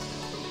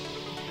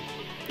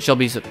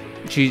 Shelby's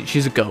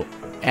she's a goat,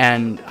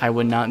 and I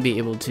would not be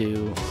able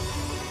to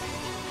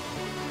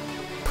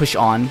push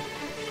on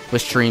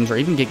with streams or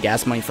even get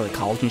gas money for the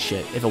college and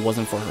shit if it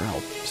wasn't for her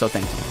help. So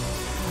thank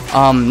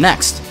you.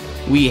 Next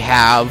we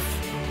have,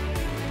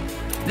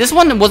 this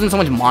one wasn't so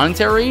much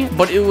monetary,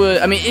 but it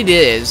was, I mean, it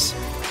is,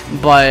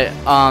 but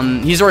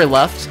he's already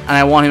left, and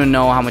I want him to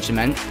know how much it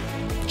meant.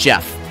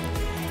 Jeff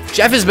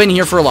has been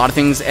here for a lot of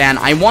things, and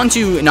I want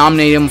to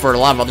nominate him for a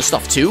lot of other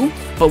stuff too.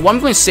 But what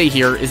I'm going to say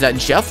here is that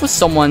Jeff was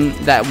someone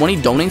that when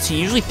he donates, he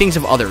usually thinks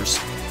of others.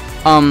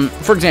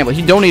 For example,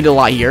 he donated a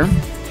lot here,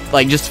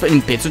 like just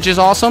in bits, which is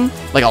awesome,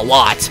 like a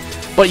lot.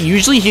 But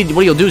usually,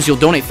 what he'll do is he'll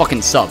donate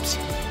fucking subs.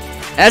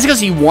 And that's because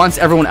he wants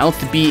everyone else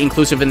to be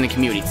inclusive in the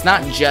community. It's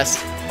not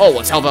just, oh,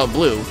 let's help out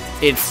Blue.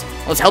 It's,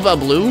 let's help out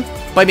Blue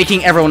by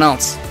making everyone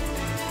else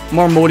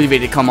more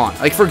motivated to come on.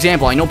 Like, for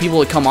example, I know people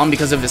that come on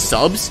because of the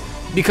subs,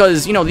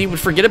 because, you know, they would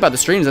forget about the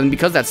streams, and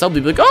because that sub,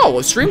 they'd be like, oh,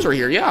 well, streams are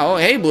here, yeah, oh,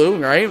 hey,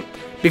 Blue, right?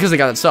 Because they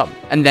got that sub,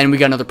 and then we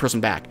got another person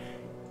back.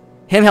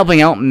 Him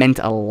helping out meant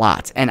a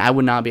lot, and I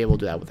would not be able to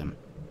do that with him,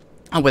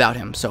 without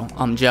him. So,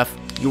 Jeff,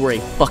 you were a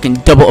fucking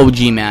double OG,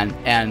 man,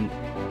 and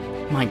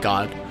my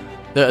God,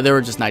 there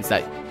were just nights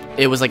that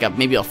it was like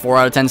maybe a 4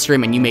 out of 10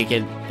 stream, and you make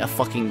it a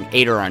fucking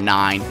 8 or a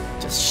 9,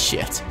 just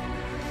shit.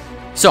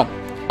 So,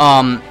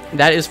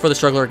 that is for the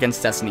Struggler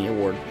Against Destiny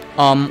award.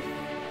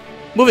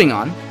 Moving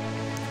on,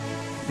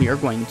 we are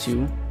going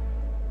to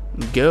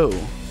go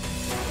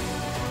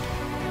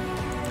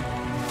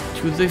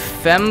to the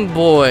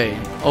Femboy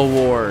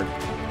award.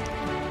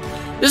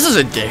 This is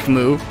a dick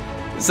move.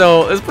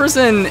 So this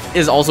person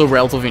is also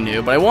relatively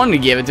new, but I wanted to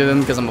give it to them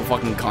because I'm a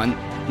fucking cunt,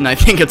 and I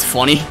think it's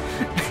funny.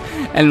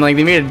 And like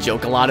they made a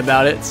joke a lot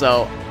about it,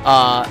 so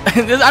I'm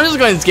just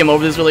going to skim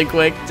over this really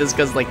quick, just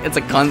because like it's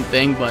a cunt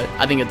thing, but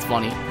I think it's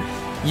funny.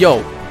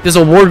 Yo, this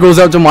award goes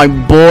out to my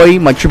boy,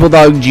 my Triple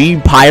Dog G,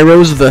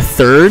 Pyros the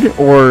third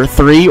or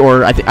 3,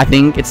 or I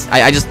think it's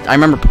I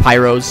remember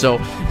Pyros. So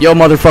yo,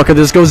 motherfucker,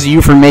 this goes to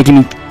you for making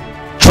me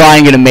try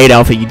and get a maid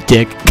outfit, you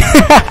dick.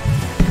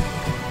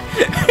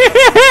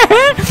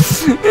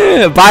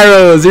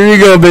 Pyros, here you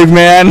go, big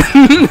man.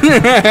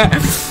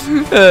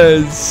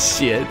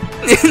 Shit.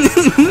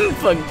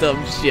 Fucked up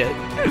shit.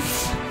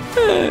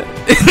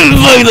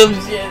 Fucked up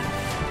shit.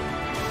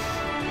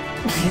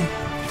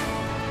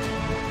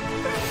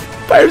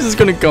 Pyros is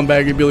gonna come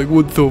back and be like,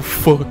 what the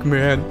fuck,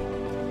 man?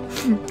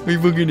 I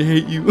fucking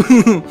hate you.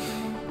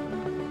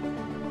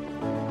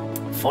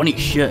 Funny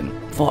shit.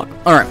 Fuck.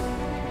 Alright.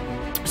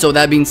 So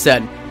that being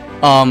said,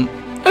 I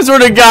swear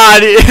to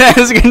God,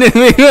 it's gonna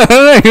be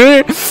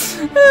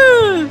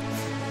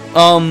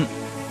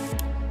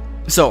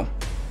so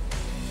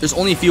there's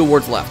only a few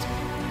awards left.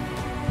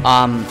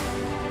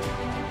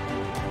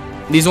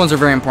 These ones are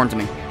very important to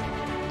me.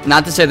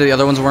 Not to say that the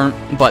other ones weren't,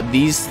 but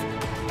these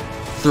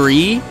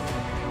 3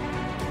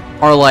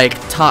 are like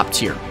top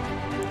tier.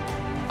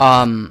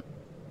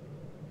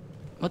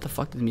 What the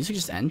fuck? Did the music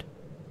just end?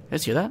 You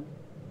guys hear that?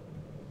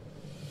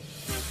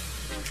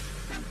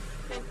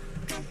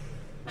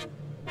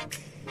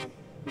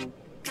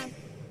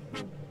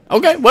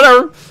 Okay,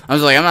 whatever. I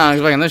was like, I'm not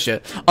expecting this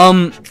shit.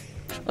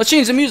 Let's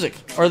change the music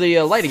or the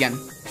light again.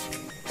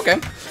 Okay.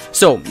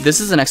 So this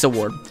is the next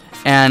award,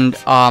 and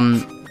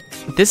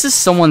this is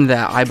someone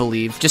that I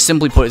believe, just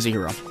simply put, is a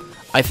hero.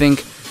 I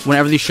think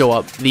whenever they show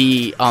up,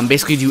 they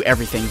basically do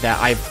everything that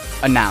I've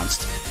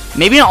announced.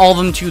 Maybe not all of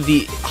them to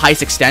the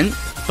highest extent,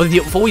 but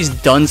they've always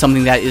done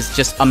something that is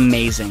just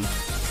amazing.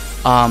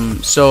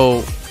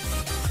 So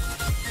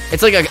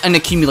it's like an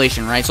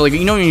accumulation, right? So like,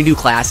 you know, when you do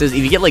classes, if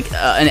you get like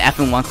an F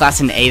in one class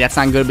and an A, that's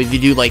not good. But if you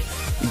do like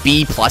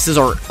B pluses,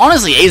 or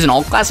honestly A's in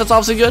all classes, that's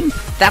obviously good.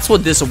 That's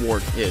what this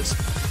award is.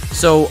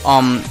 So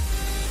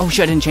oh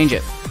shit, I didn't change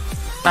it.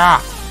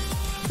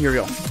 Here we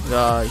go.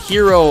 The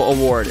Hero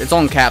Award. It's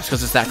all in caps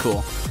because it's that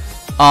cool.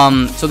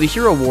 So the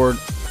Hero Award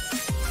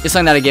is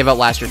something that I gave out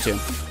last year too,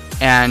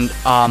 and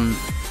I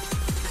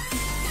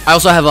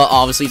also have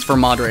obviously it's for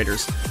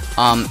moderators.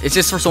 It's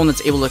just for someone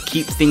that's able to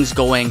keep things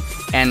going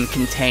and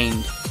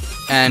contained,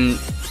 and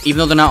even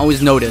though they're not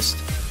always noticed,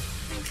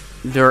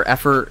 their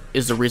effort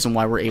is the reason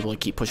why we're able to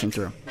keep pushing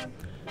through.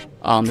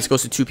 This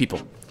goes to 2 people.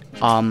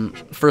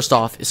 First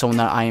off is someone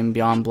that I am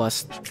beyond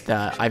blessed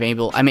that I'm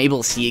able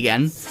to see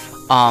again.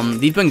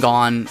 They've been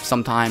gone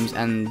sometimes,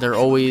 and they're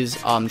always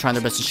trying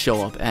their best to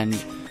show up. And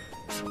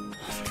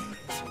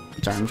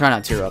sorry, I'm trying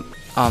not to tear up.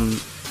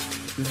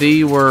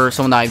 They were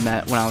someone that I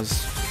met when I was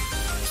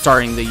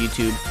starting the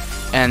YouTube,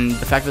 and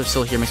the fact that they're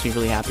still here makes me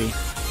really happy.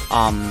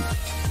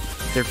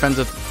 They're friends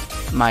with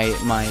my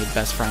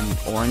best friend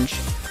Orange,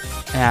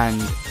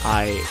 and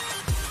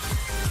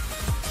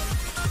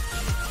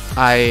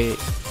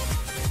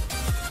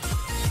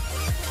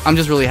I'm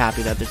just really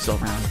happy that they're still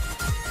around.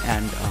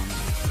 And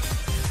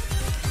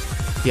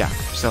yeah,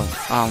 so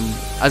I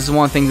just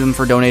want to thank them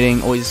for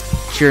donating, always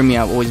cheering me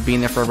up, always being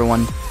there for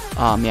everyone.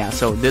 Yeah,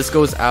 so this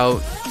goes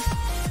out.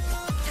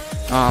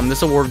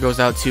 This award goes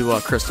out to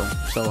Crystal.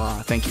 So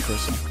thank you,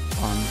 Crystal.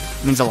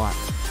 It means a lot,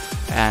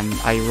 and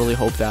I really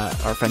hope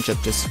that our friendship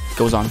just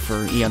goes on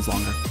for eons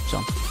longer.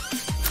 So,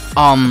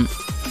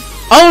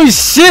 oh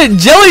shit,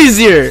 Jelly's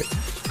here!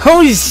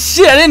 Holy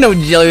shit, I didn't know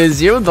Jelly was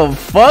here. What the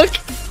fuck?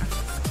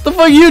 What the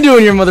fuck you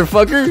doing here,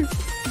 motherfucker?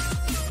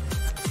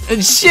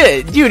 And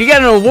shit, dude, you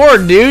got an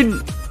award,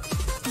 dude.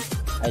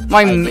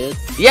 I did.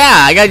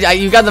 Yeah,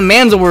 you got the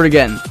man's award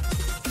again.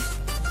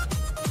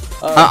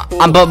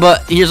 Cool.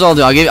 But here's what I'll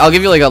do. I'll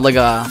give you like a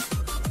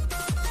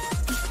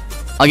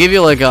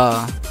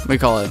what do you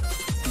call it?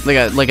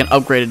 Like an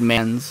upgraded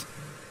man's.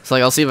 So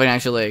like I'll see if I can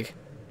actually like.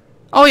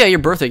 Oh yeah, your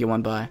birthday you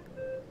went by. I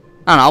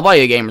don't know. I'll buy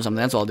you a game or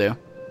something. That's what I'll do.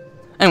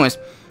 Anyways,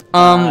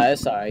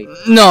 sorry.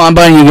 No, I'm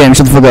buying you a game.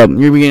 Shut the fuck up.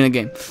 You're beginning a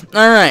game.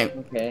 All right.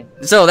 Okay.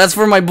 So that's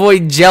for my boy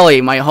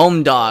Jelly, my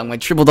home dog, my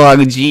Triple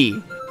Dog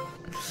G.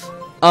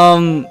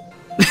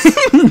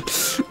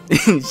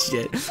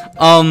 Shit.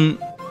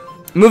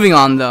 Moving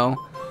on though,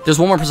 there's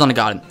one more person I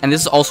got, and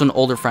this is also an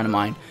older friend of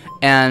mine,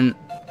 and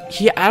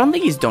I don't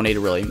think he's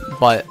donated really,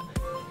 but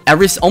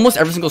almost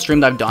every single stream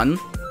that I've done,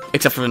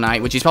 except for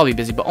tonight, which he's probably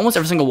busy, but almost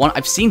every single one,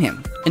 I've seen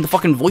him in the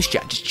fucking voice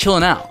chat, just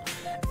chilling out.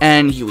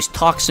 And he always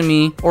talks to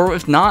me, or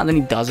if not, then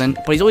he doesn't.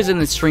 But he's always in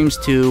the streams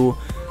too.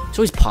 He's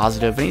always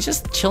positive, and he's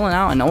just chilling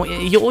out. And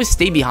he'll always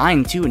stay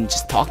behind too, and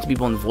just talk to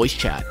people in the voice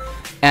chat.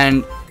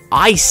 And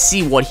I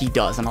see what he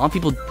does, and a lot of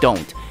people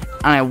don't.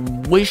 And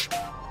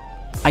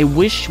I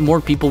wish more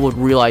people would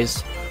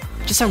realize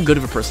just how good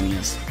of a person he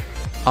is.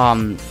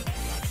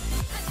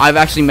 I've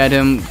actually met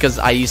him because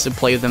I used to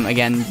play with him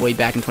again way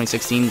back in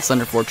 2016,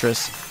 Slender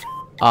Fortress.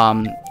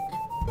 And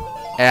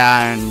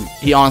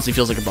he honestly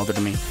feels like a brother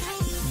to me.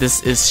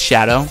 This is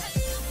Shadow.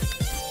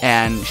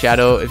 And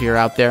Shadow, if you're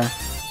out there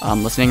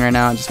listening right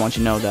now, I just want you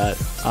to know that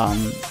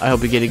I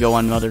hope you get to go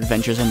on other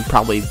adventures and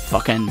probably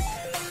fucking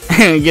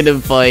get to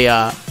play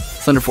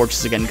Slender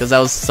Fortress again, because that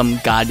was some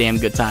goddamn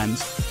good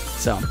times.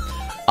 So,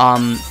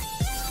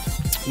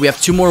 we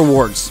have 2 more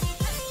awards.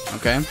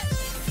 Okay?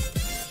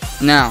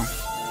 Now,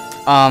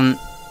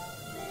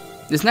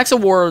 this next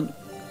award,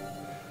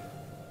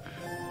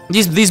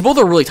 these both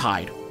are really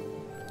tied.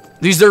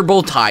 They're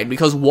both tied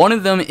because one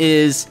of them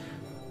is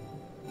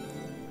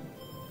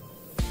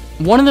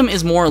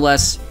more or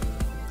less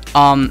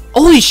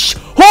holy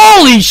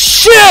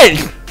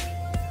shit!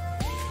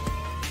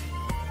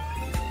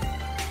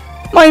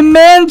 My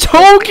man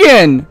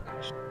Token!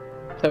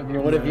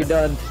 Token, what have you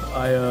done?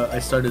 I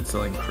started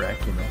selling crack,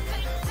 you know.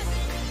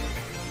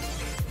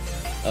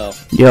 Oh.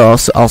 Yo,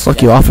 I'll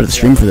suck you off at the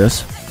stream for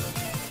this.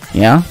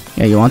 Yeah?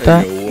 Yeah, you want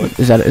that?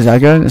 Is that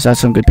good? Is that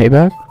some good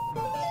payback?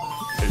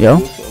 Yo?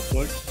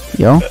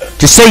 Yo?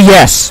 Just say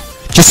yes!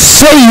 Just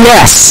say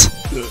yes!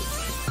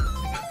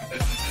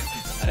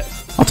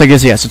 I'll take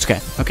this yes, it's okay.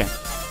 Okay.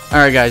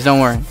 Alright guys, don't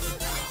worry.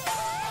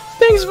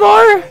 Thanks,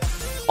 Var!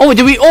 Oh, we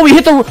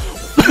hit the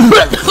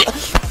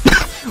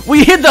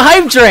we hit the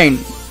hype train!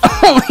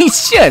 Holy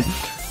shit!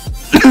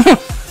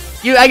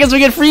 I guess we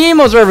get free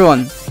emotes for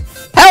everyone.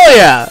 Hell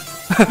yeah!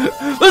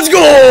 Let's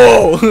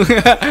go!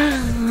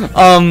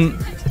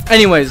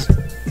 Anyways,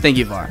 thank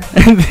you, Var.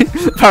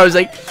 Var was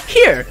like,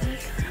 here,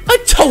 a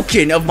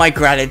token of my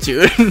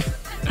gratitude.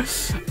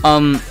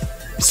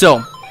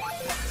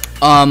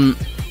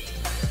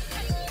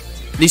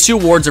 These 2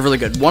 awards are really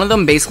good. One of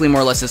them basically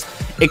more or less is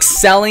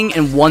excelling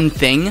in one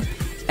thing,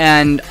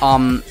 and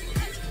the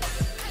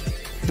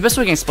best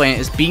way I can explain it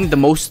is being the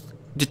most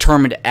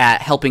determined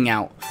at helping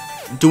out,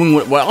 doing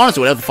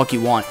honestly whatever the fuck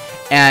you want.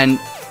 And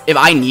if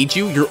I need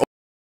you, you're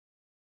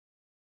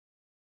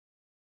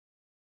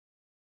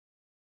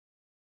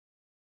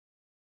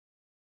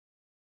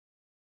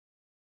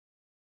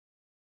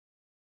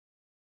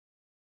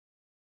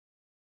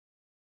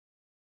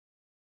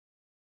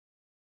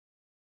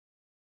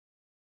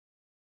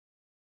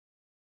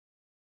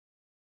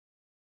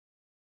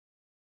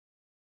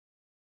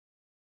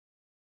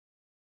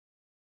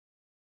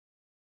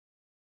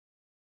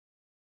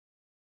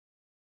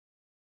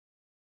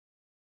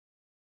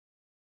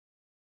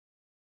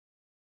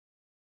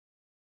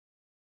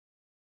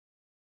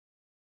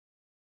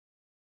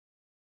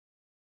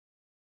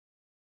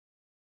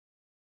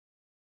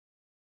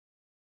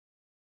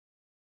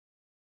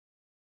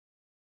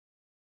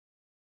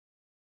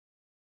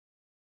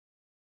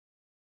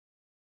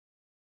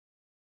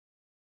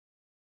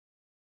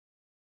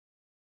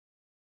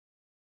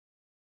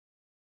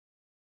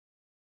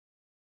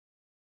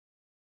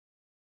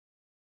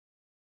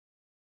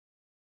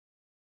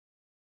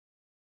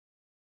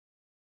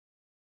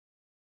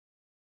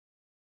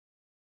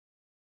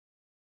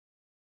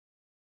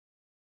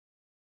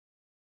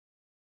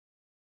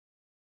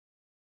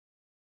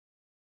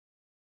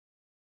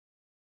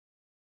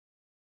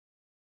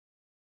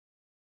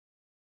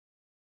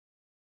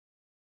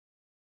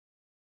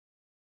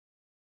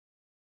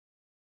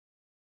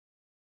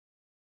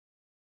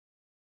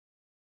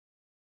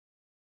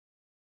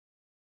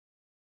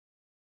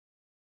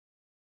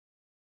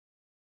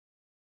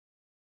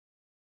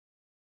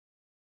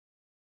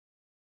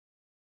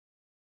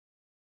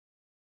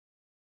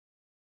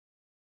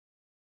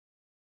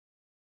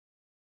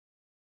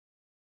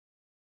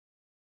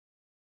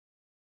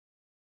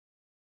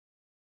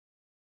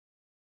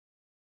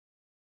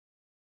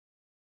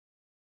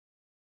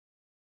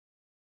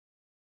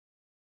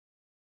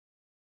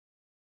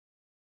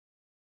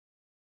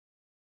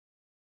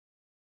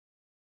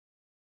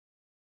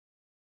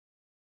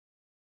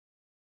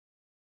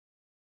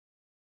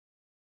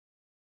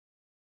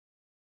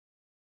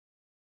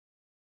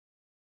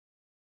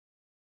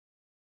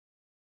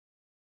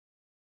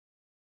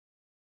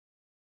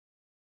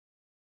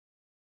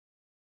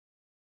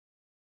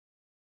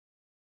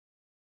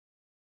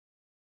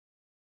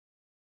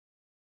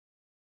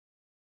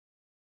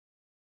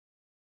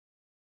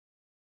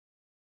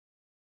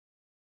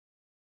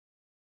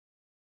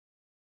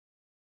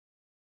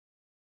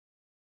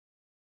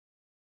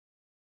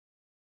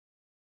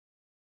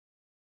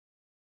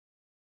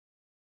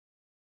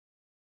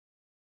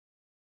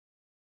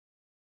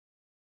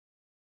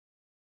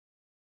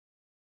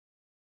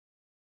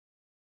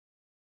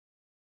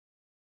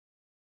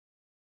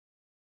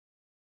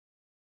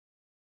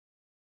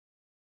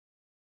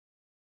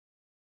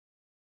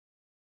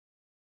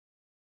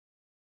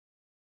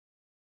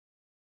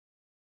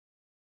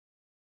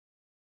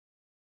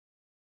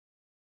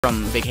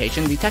from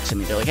vacation, they texted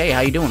me. They're like, hey, how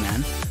you doing,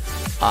 man?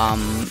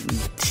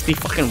 They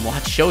fucking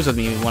watch shows with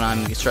me when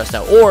I'm stressed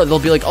out. Or they'll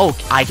be like, oh,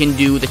 I can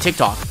do the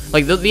TikTok.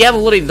 Like, they have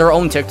literally their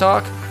own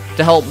TikTok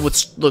to help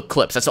with the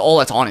clips. That's all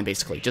that's on it,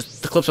 basically.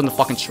 Just the clips on the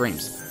fucking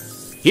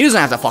streams. He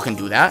doesn't have to fucking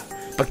do that.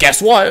 But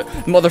guess what?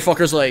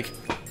 Motherfucker's like,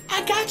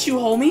 I got you,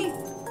 homie.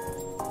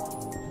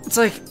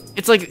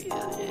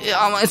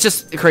 It's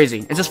just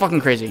crazy. It's just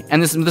fucking crazy.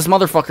 And this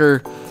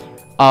motherfucker,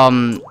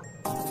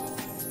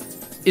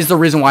 is the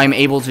reason why I'm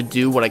able to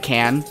do what I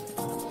can.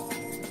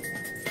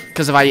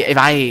 Because if I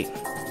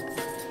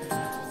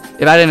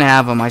didn't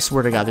have him, I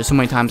swear to God, there's so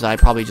many times I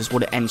probably just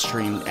would have end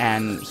streamed,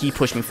 and he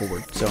pushed me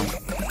forward. So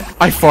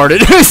I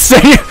farted.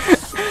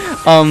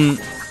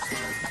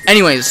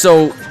 Anyways,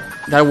 so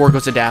that award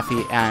goes to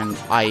Daffy, and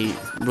I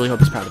really hope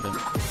he's proud of it,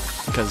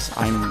 because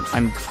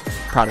I'm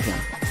proud of him.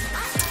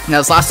 Now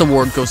this last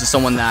award goes to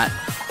someone that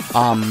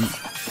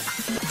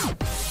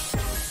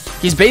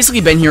he's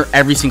basically been here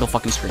every single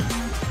fucking stream,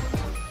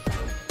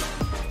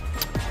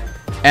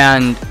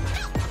 and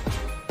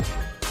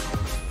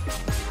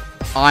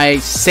I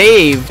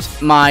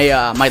saved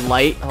my my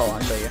light. Hold on,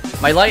 I'll show you.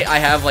 My light, I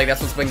have, like, that's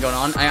what's been going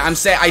on. I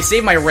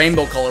saved my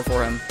rainbow color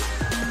for him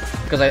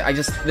because I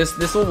just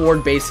this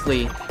award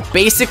basically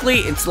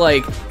it's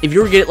like if you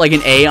were to get like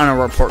an A on a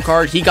report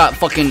card, he got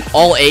fucking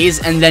all A's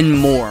and then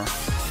more.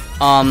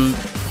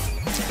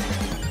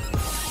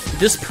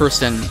 This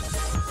person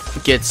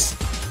gets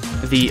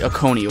the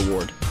Oconee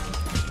Award.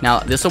 Now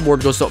this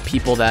award goes to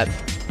people that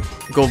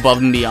go above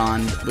and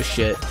beyond with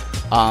shit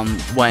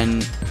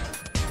when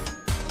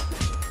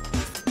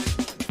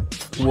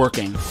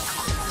working.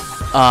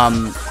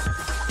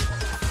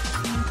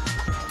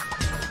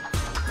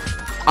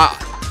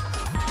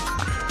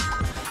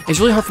 It's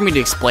really hard for me to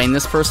explain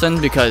this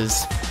person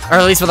because, or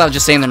at least without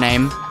just saying their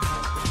name,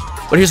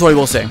 but here's what I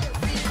will say.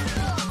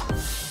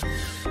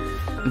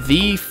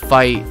 The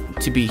fight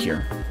to be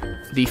here,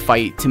 the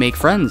fight to make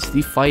friends,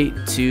 the fight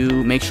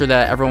to make sure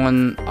that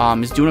everyone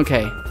is doing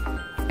okay,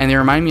 and they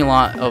remind me a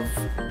lot of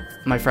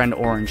my friend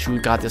Orange, who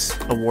got this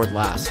award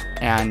last,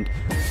 and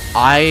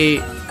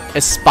I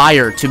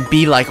aspire to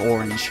be like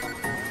Orange.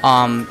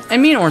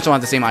 And me and Orange don't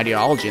have the same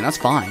ideology, and that's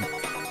fine.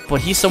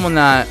 But he's someone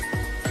that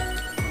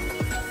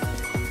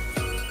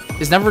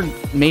has never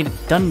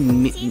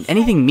done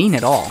anything mean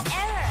at all.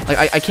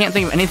 Like, I can't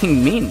think of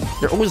anything mean.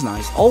 They're always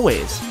nice,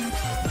 always.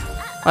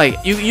 Like,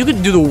 you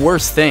could do the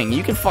worst thing.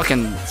 You could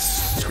fucking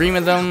scream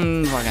at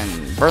them,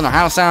 fucking burn their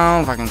house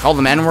down, fucking call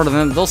them N-word, and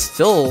then they'll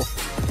still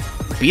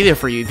be there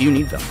for you if you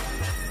need them.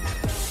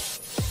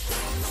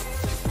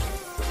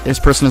 This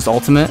person is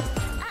ultimate.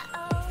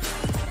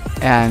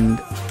 And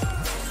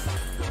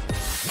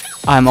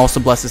I'm also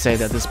blessed to say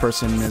that this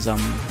person is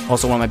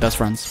also one of my best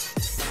friends.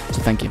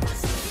 So thank you.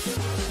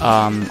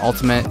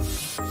 Ultimate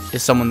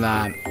is someone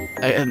that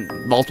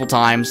multiple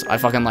times I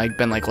fucking like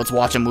been like, let's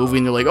watch a movie,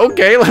 and they're like,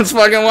 okay, let's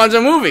fucking watch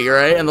a movie,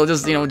 right? And they'll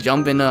just, you know,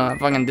 jump in a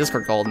fucking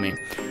Discord call with me.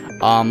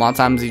 A lot of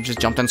times he just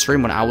jumped on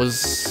stream when I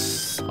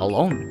was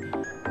alone.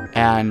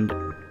 And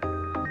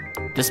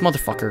this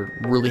motherfucker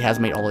really has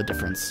made all the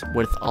difference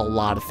with a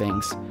lot of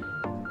things.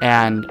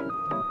 And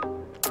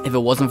if it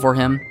wasn't for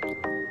him,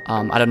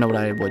 I don't know what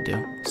I would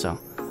do. So,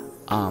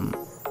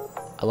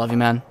 I love you,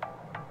 man.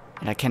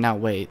 And I cannot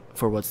wait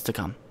for what's to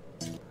come.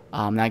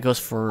 That goes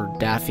for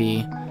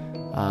Daffy.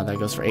 That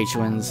goes for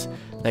H-Wins.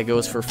 That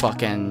goes for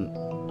fucking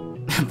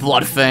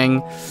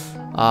Bloodfang,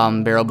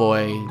 Barrel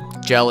Boy,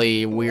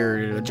 Jelly,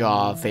 Weird,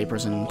 Jaw,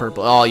 Vapors, and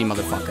Purple. All you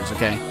motherfuckers,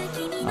 okay?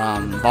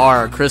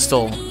 Bar,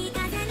 Crystal,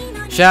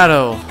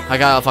 Shadow. I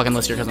got a fucking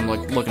list here because I'm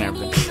like looking at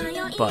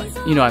everything. But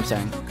you know what I'm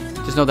saying.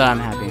 Just know that I'm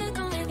happy.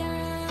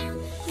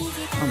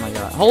 Oh my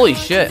god. Holy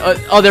shit.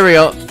 Oh, there we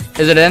go.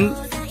 Is it in?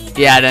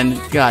 Yeah, it ended.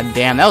 God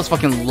damn. That was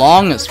fucking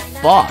long as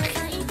fuck.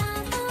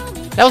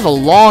 That was a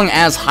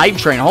long-ass hype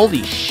train.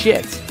 Holy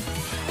shit.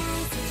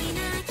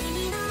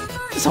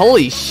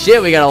 Holy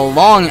shit, we got a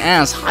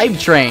long-ass hype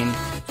train.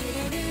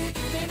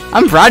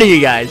 I'm proud of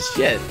you guys.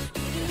 Shit.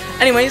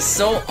 Anyways,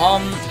 so,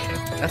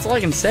 that's all I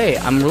can say.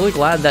 I'm really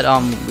glad that,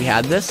 we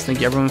had this. Thank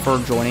you, everyone, for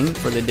joining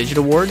for the Digit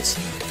Awards.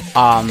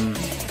 I'm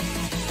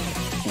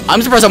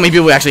surprised how many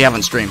people we actually have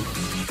on stream.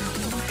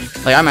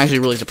 Like, I'm actually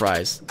really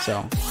surprised.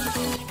 So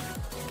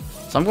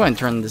I'm going to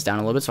turn this down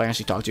a little bit so I can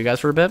actually talk to you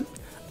guys for a bit.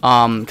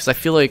 Because I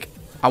feel like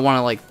I want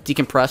to, like,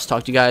 decompress,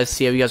 talk to you guys,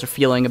 see how you guys are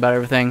feeling about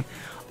everything.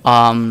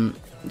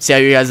 See how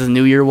you guys'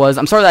 New Year was.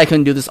 I'm sorry that I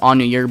couldn't do this on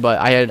New Year, but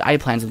I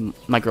had plans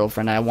with my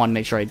girlfriend. And I wanted to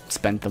make sure I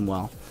spent them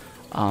well.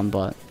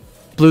 But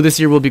Blue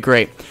this year will be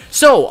great.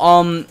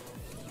 So,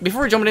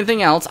 before we jump into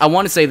anything else, I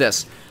want to say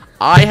this.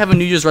 I have a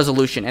New Year's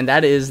resolution, and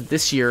that is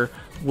this year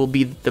will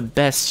be the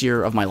best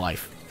year of my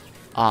life.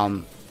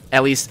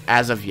 At least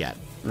as of yet,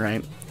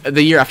 right?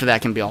 The year after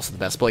that can be also the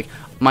best. But, like,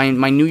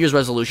 my New Year's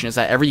resolution is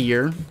that every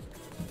year,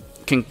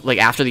 like,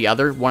 after the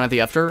other, one after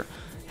the other,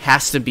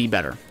 has to be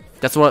better.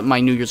 That's what my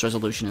New Year's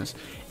resolution is.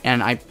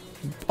 And I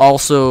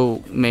also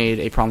made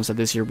a promise that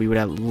this year we would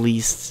at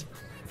least...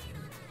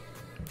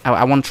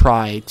 I want to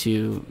try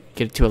to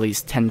get to at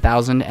least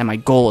 10,000, and my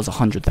goal is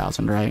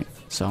 100,000, right?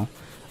 So,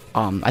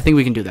 I think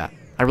we can do that.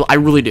 I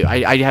really do.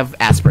 I have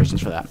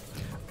aspirations for that.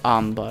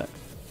 But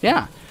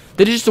yeah,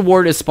 the Digits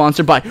Award is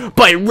sponsored by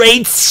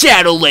Raid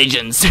Shadow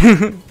Legends.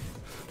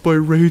 By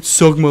Raid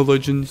Sugma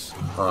Legends.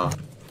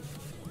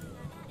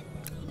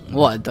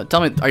 What?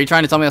 Tell me. Are you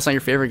trying to tell me that's not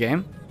your favorite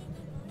game?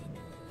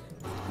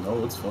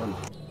 No, it's fun.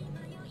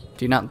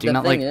 Do you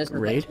not like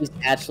Raid? He's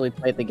actually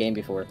played the game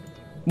before.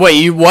 Wait,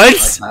 you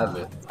what? I have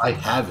it. I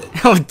have it.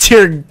 Oh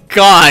dear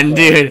God,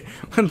 dude.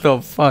 What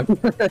the fuck?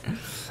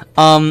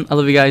 I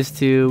love you guys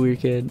too, weird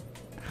kid.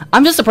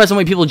 I'm just surprised how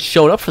many people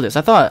showed up for this.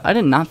 I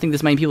did not think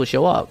this many people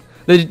show up.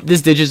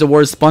 This Digits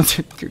Award is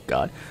sponsored. Dear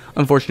God.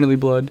 Unfortunately,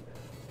 Blood.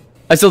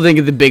 I still think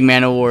of the Big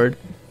Man Award.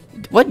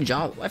 What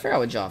Joff? I forgot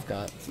what Joff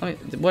got.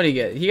 What did he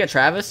get? He got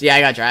Travis? Yeah,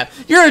 I got Travis.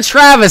 You're a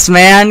Travis,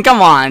 man.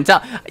 Come on.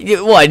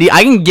 What?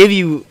 I can give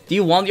you. Do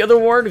you want the other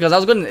award? Because I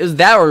was going to. Is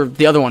that or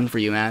the other one for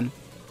you, man?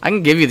 I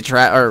can give you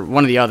the or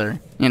one or the other.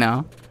 You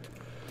know.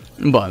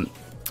 But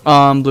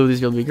Blue,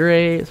 these will be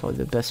great. It's probably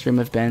the best stream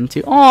I've been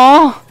to.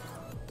 Aww.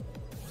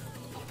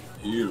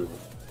 Ew.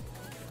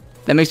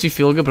 That makes me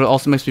feel good, but it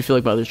also makes me feel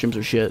like my other streams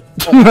are shit.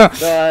 Oh,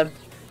 God.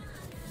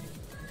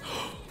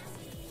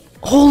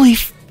 Holy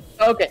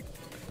Okay.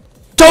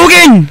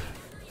 Token!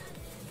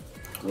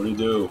 What do you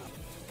do?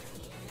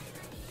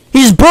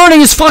 He's burning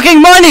his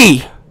fucking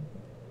money!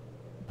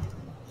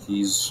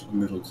 He's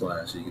middle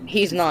class. He can...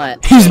 He's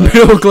not. He's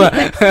middle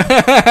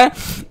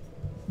class.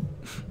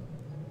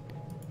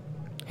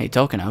 Hey,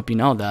 Token, I hope you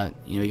know that.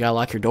 You gotta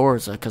lock your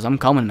doors, because I'm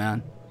coming,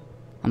 man.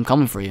 I'm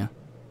coming for you.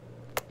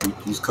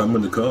 He's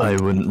coming to come. I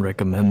wouldn't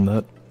recommend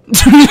that.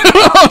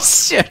 Oh,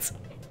 shit!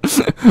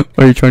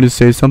 Are you trying to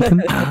say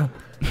something?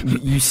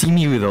 You see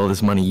me with all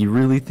this money, you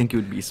really think it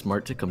would be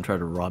smart to come try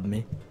to rob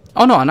me?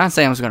 Oh, no, I'm not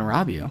saying I was gonna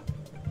rob you.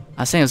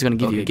 I was saying I was gonna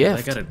give you a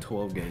gift. I got a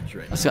 12 gauge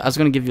right now. I was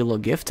gonna give you a little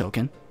gift,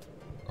 Token.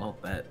 I'll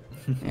bet.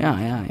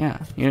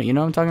 Yeah. You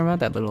know what I'm talking about?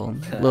 That little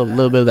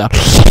bit of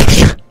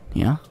that.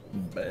 Yeah?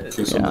 Bet.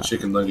 Kiss on the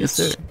chicken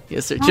nuggets.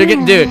 Yes, sir.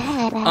 Chicken, dude.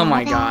 Oh,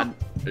 my God.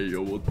 Hey,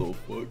 yo, what the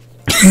fuck?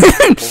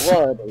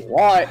 Blood,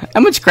 what?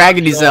 How much crack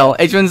did you sell?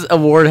 H1's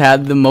award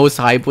had the most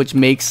hype, which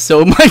makes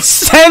so much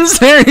sense.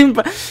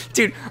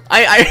 Dude,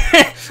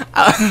 I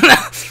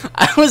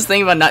was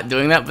thinking about not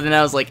doing that, but then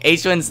I was like,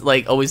 H1's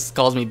like always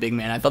calls me Big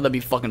Man. I thought that'd be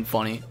fucking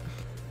funny.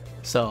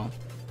 So,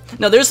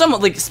 no, there's some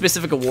like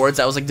specific awards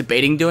I was like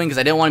debating doing because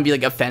I didn't want to be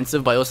like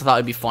offensive, but I also thought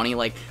it'd be funny.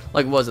 Like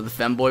what was it, the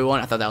Femboy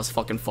one? I thought that was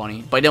fucking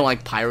funny, but I didn't want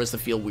like Pyros to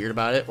feel weird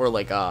about it, or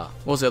like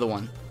what was the other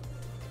one?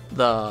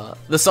 The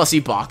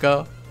Sussy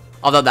Baka.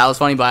 I thought that was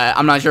funny, but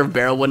I'm not sure if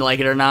Beryl wouldn't like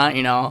it or not,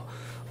 you know?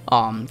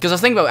 Because I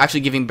was thinking about actually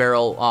giving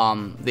Beryl,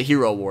 the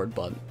Hero Award,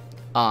 but,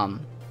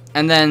 and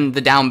then the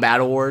Down Bad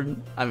Award,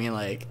 I mean,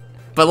 like,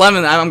 but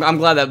Lemon, I'm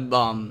glad that,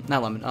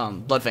 not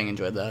Lemon, Bloodfang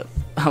enjoyed that.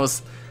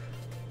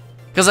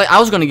 Because I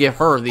was going to give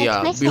her the,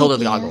 Beholder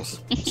the goggles,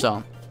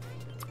 so,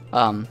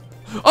 I'm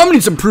going to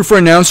need some proof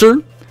right now,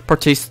 sir.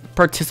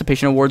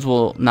 Participation awards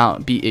will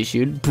not be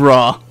issued.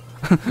 Bruh.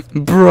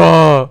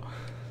 Bruh.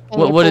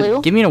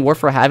 Give me an award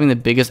for having the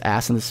biggest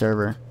ass in the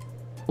server.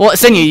 Well,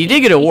 Senya, you did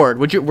get an award.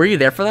 Were you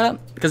there for that?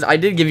 Because I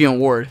did give you an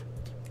award.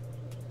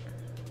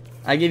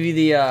 I give you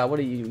the, what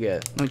did you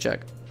get? Let me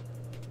check.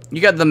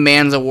 You got the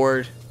Mans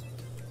Award.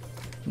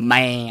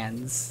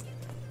 Mans.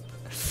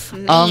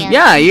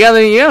 Yeah, you got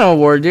an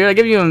award, dude. I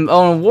give you an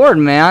award,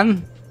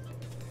 man.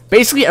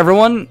 Basically,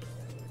 everyone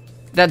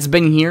that's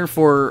been here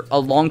for a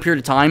long period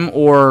of time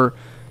or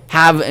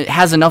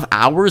has enough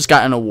hours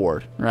got an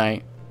award,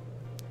 right?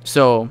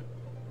 So...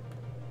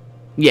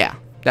 yeah,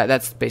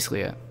 that's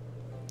basically it.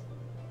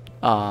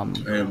 I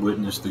have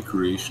witnessed the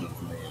creation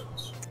of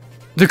Mans.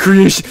 The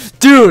creation,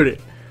 dude.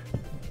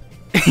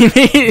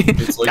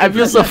 Like I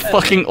feel so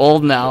fucking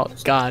old now.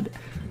 God.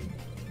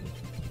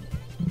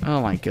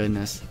 Oh my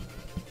goodness.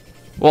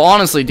 Well,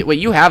 honestly, wait,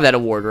 you have that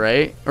award,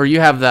 right? Or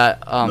you have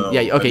that? No,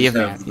 yeah. Okay, you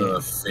have have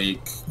the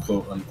fake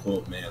quote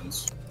unquote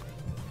Mans.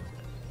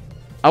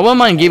 I wouldn't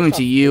mind giving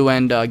to you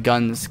and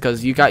Guns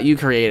because you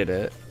created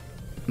it,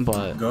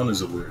 but Gun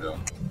is a weirdo.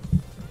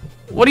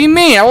 What do you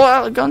mean?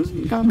 Guns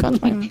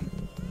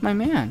my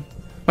man.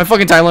 My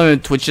fucking time limit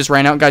on Twitch just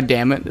ran out. God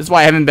damn it! That's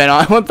why I haven't been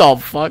on. What the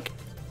fuck?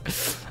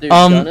 Dude,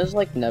 Gun is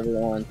like never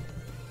on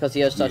because he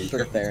has such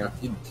strict parents.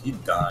 He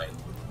died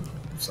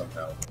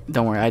somehow.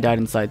 Don't worry, I died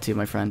inside too,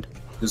 my friend.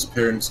 His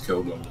parents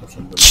killed him or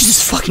something.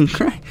 Jesus fucking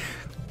Christ.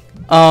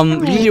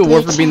 Give you a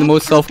award for being the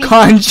most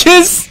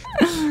self-conscious.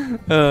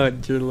 Oh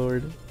dear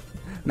lord.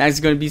 Max is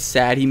gonna be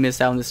sad he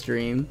missed out on the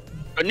stream.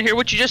 I didn't hear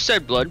what you just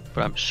said, Blood,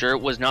 but I'm sure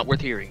it was not worth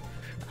hearing.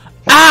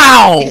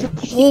 Ow!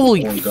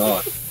 Holy Oh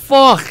god.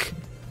 fuck!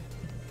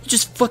 You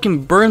just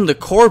fucking burned the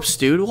corpse,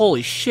 dude.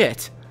 Holy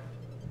shit.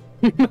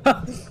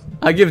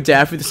 I give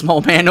Daffy the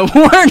Small Man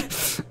Award.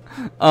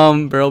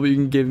 Beryl, but you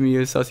can give me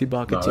a Sussy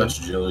Baka No, too. that's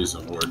Jelly's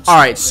awards.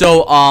 Alright,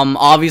 so,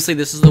 obviously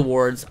this is the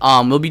awards.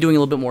 We'll be doing a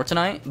little bit more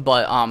tonight,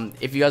 but,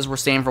 if you guys were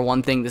staying for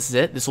one thing, this is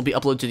it. This will be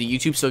uploaded to the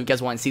YouTube, so if you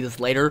guys want to see this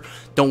later,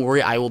 don't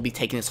worry, I will be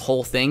taking this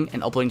whole thing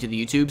and uploading to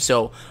the YouTube,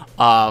 so,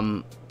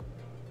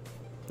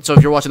 so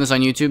if you're watching this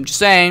on YouTube, just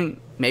saying,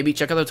 maybe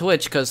check out the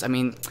Twitch, because, I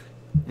mean,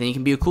 then you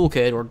can be a cool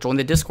kid or join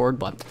the Discord.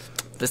 But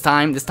this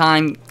time,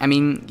 I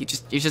mean, you're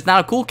just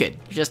not a cool kid.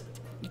 You're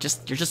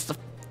just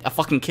a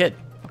fucking kid.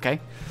 Okay.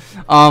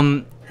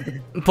 But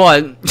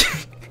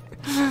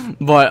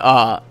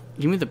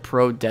give me the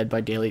Pro Dead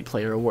by Daylight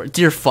Player Award.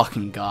 Dear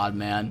fucking God,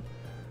 man.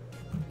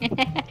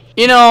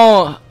 You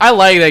know, I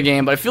like that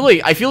game, but I feel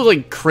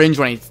like cringe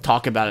when I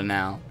talk about it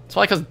now. It's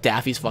probably because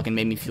Daffy's fucking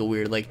made me feel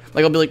weird. Like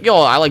I'll be like, yo,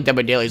 I like Dead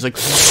by Daylight. He's like,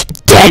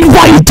 Dead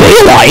by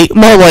Daylight?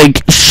 More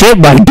like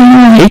shit by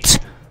daylight.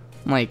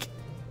 I'm like,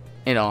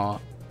 you know,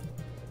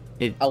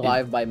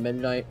 Alive by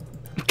midnight.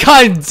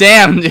 God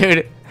damn,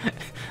 dude.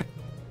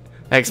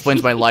 That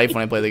explains my life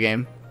when I play the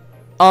game.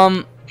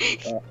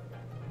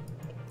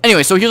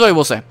 Anyway, so here's what I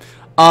will say.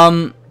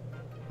 I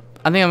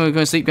think I'm going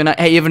to sleep. Good night.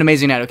 Hey, you have an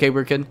amazing night, okay,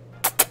 weird kid?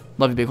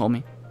 Love you, big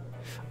homie.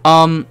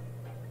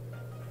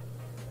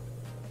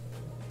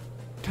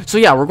 So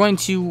yeah, we're going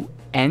to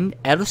end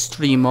El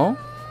Streamo.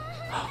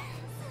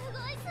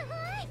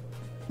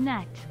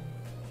 Nut.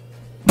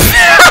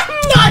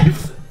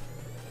 Nice!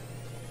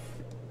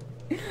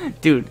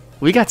 Dude,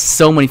 we got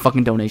so many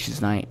fucking donations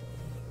tonight.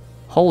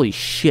 Holy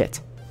shit.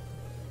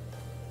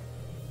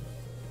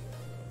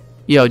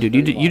 Yo, dude,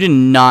 you did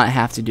not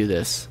have to do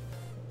this.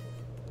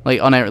 Like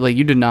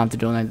you did not have to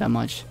donate that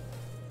much.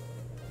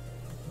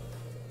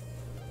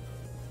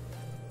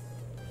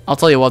 I'll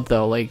tell you what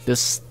though, like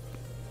this.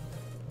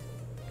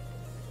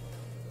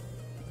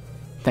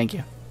 Thank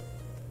you.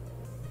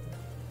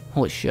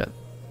 Holy shit.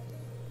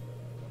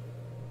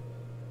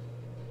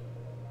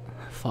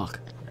 Fuck.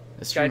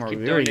 This Guys streamer keep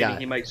really donating, got.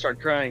 he might start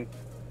crying.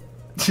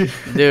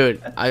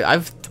 Dude,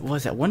 I've what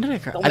was that? When did I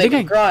cry? Don't make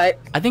me cry.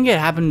 I think it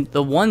happened.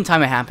 The one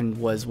time it happened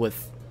was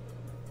with,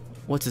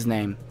 what's his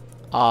name?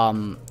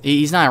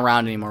 He's not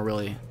around anymore,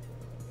 really.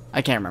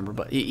 I can't remember,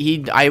 but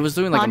I was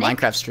doing like Tonic? a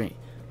Minecraft stream.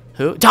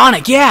 Who?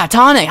 Tonic, yeah,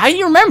 Tonic. How do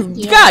you remember?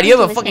 Yeah, God, you it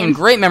have a was fucking him.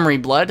 great memory,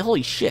 blood.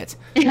 Holy shit.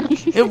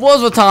 It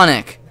was with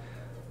Tonic.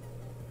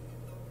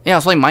 Yeah, I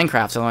was playing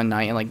Minecraft one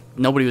night and like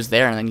nobody was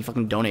there, and then you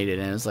fucking donated,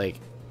 and it was like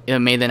it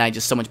made the night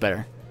just so much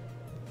better.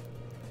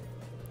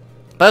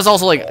 But it's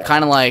also like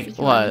kind of like Which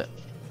what? one?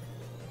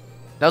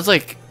 That was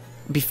like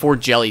before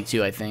Jelly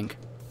too, I think.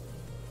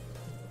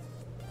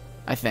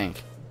 Who?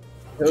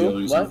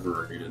 Jelly's What?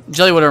 overrated.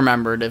 Jelly would have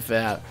remembered if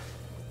it.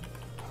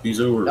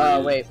 He's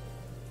overrated.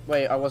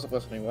 Wait, I wasn't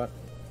listening. What?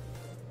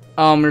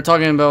 We were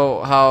talking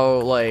about how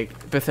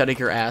like pathetic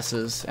your ass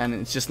is, and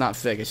it's just not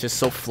thick. It's just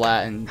so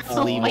flat and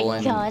Oh my feeble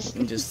gosh.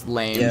 and just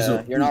lame.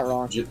 Yeah. You're not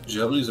wrong.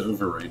 Jelly's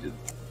overrated.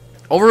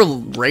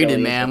 Overrated, Jelly is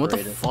man. What the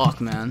overrated. fuck,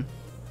 man?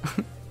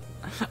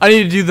 I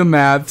need to do the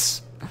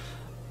maths.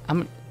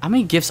 How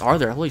many gifts are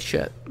there? Holy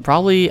shit.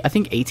 Probably, I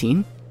think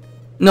 18.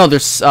 No,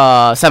 there's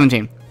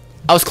 17.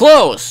 I was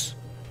close.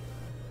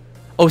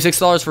 Oh,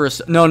 $6 for a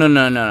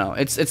no.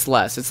 It's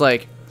less. It's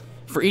like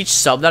for each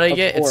sub that I Of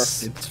get,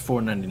 course. it's It's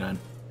 $4.99.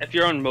 If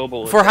you're on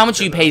mobile, for it's how much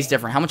you extra, pay is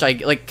different. How much I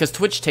like, because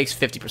Twitch takes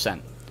 50%,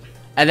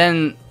 and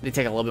then they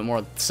take a little bit more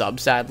with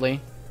subs,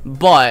 sadly.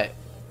 But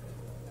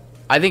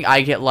I think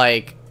I get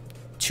like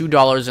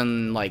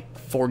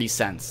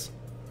 $2.40.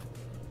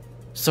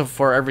 So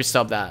for every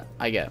sub that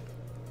I get.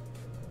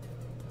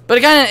 But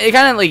it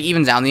kind of like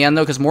evens out in the end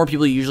though, because more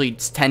people usually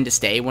tend to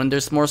stay when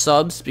there's more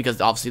subs, because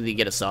obviously they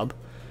get a sub,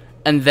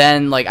 and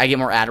then like I get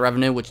more ad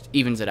revenue, which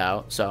evens it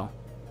out. So,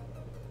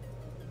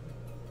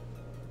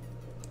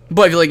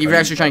 but if you're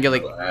actually trying to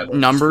get like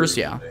numbers,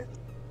 yeah.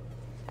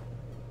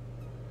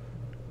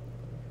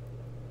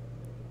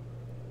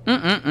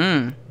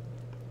 This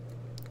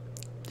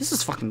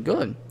is fucking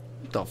good.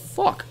 What the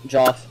fuck?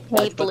 Joff. Hey, Put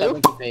that Blue.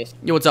 winky face.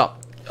 Yo, what's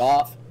up?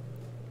 Joff.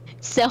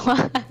 So,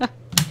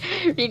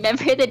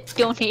 remember the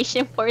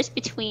donation force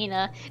between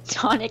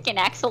Tonic and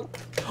Axel?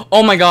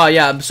 Oh my god,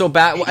 yeah. So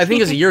back, I think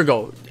it was a year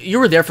ago. You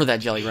were there for that,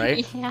 Jelly,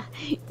 right? Yeah.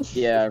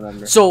 Yeah, I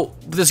remember. So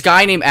this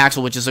guy named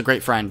Axel, which is a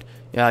great friend.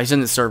 Yeah, he's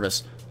in the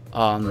service.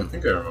 I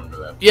think I remember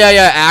that. Yeah,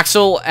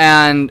 Axel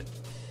and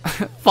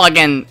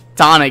fucking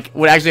Tonic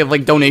would actually have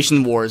like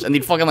donation wars, and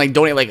they'd fucking like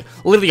donate like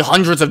literally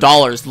hundreds of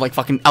dollars to like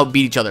fucking outbeat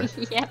each other.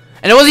 Yeah.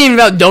 And it wasn't even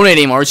about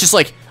donating anymore. It's just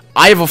like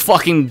I have more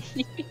fucking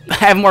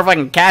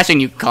cash than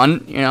you,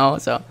 cunt. You know,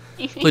 so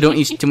really don't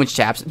use too much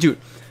chapstick, dude.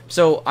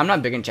 So I'm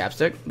not big in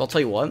chapstick, but I'll tell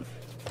you what.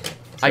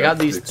 I got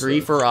these Chapstick 3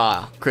 sucks.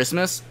 for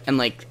Christmas, and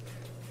like,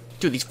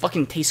 dude, these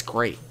fucking taste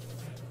great.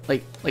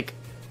 Like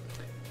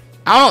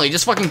I don't know, they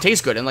just fucking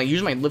taste good, and like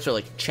usually my lips are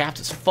like chapped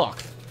as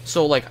fuck.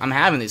 So like I'm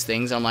having these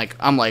things, and I'm like,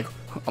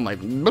 you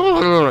know,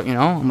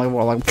 I'm like,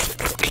 well, like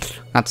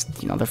that's,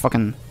 you know, they're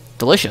fucking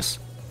delicious.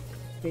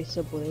 Okay,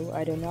 so Blue,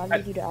 I do not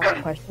need you to ask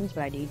questions,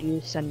 but I need you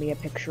to send me a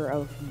picture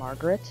of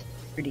Margaret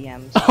for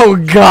DMs. Oh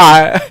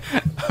god.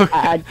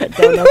 I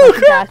don't know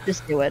if I can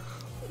just do it.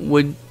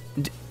 Do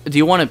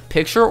you want a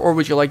picture, or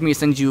would you like me to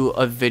send you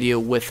a video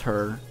with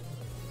her?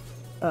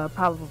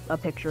 Probably a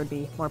picture would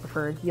be more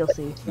preferred. You'll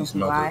see. You'll He's see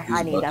about why. to, I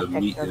he's need about that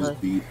to meet picture. his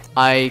Of beat.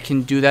 I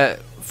can do that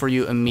for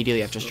you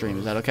immediately after stream.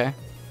 Is that okay?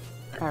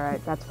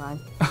 Alright, that's fine.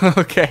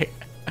 Okay.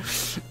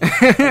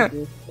 Thank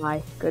you,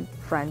 my good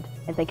friend.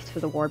 And thanks for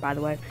the award, by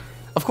the way.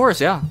 Of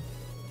course, yeah.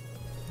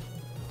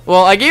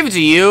 Well, I gave it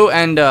to you,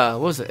 and what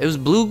was it? It was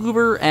Blue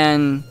Goober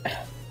and it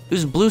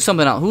was Blue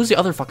something else. Who was the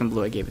other fucking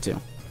blue I gave it to?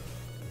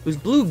 It was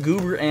Blue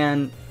Goober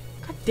and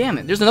God damn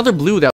it, there's another blue that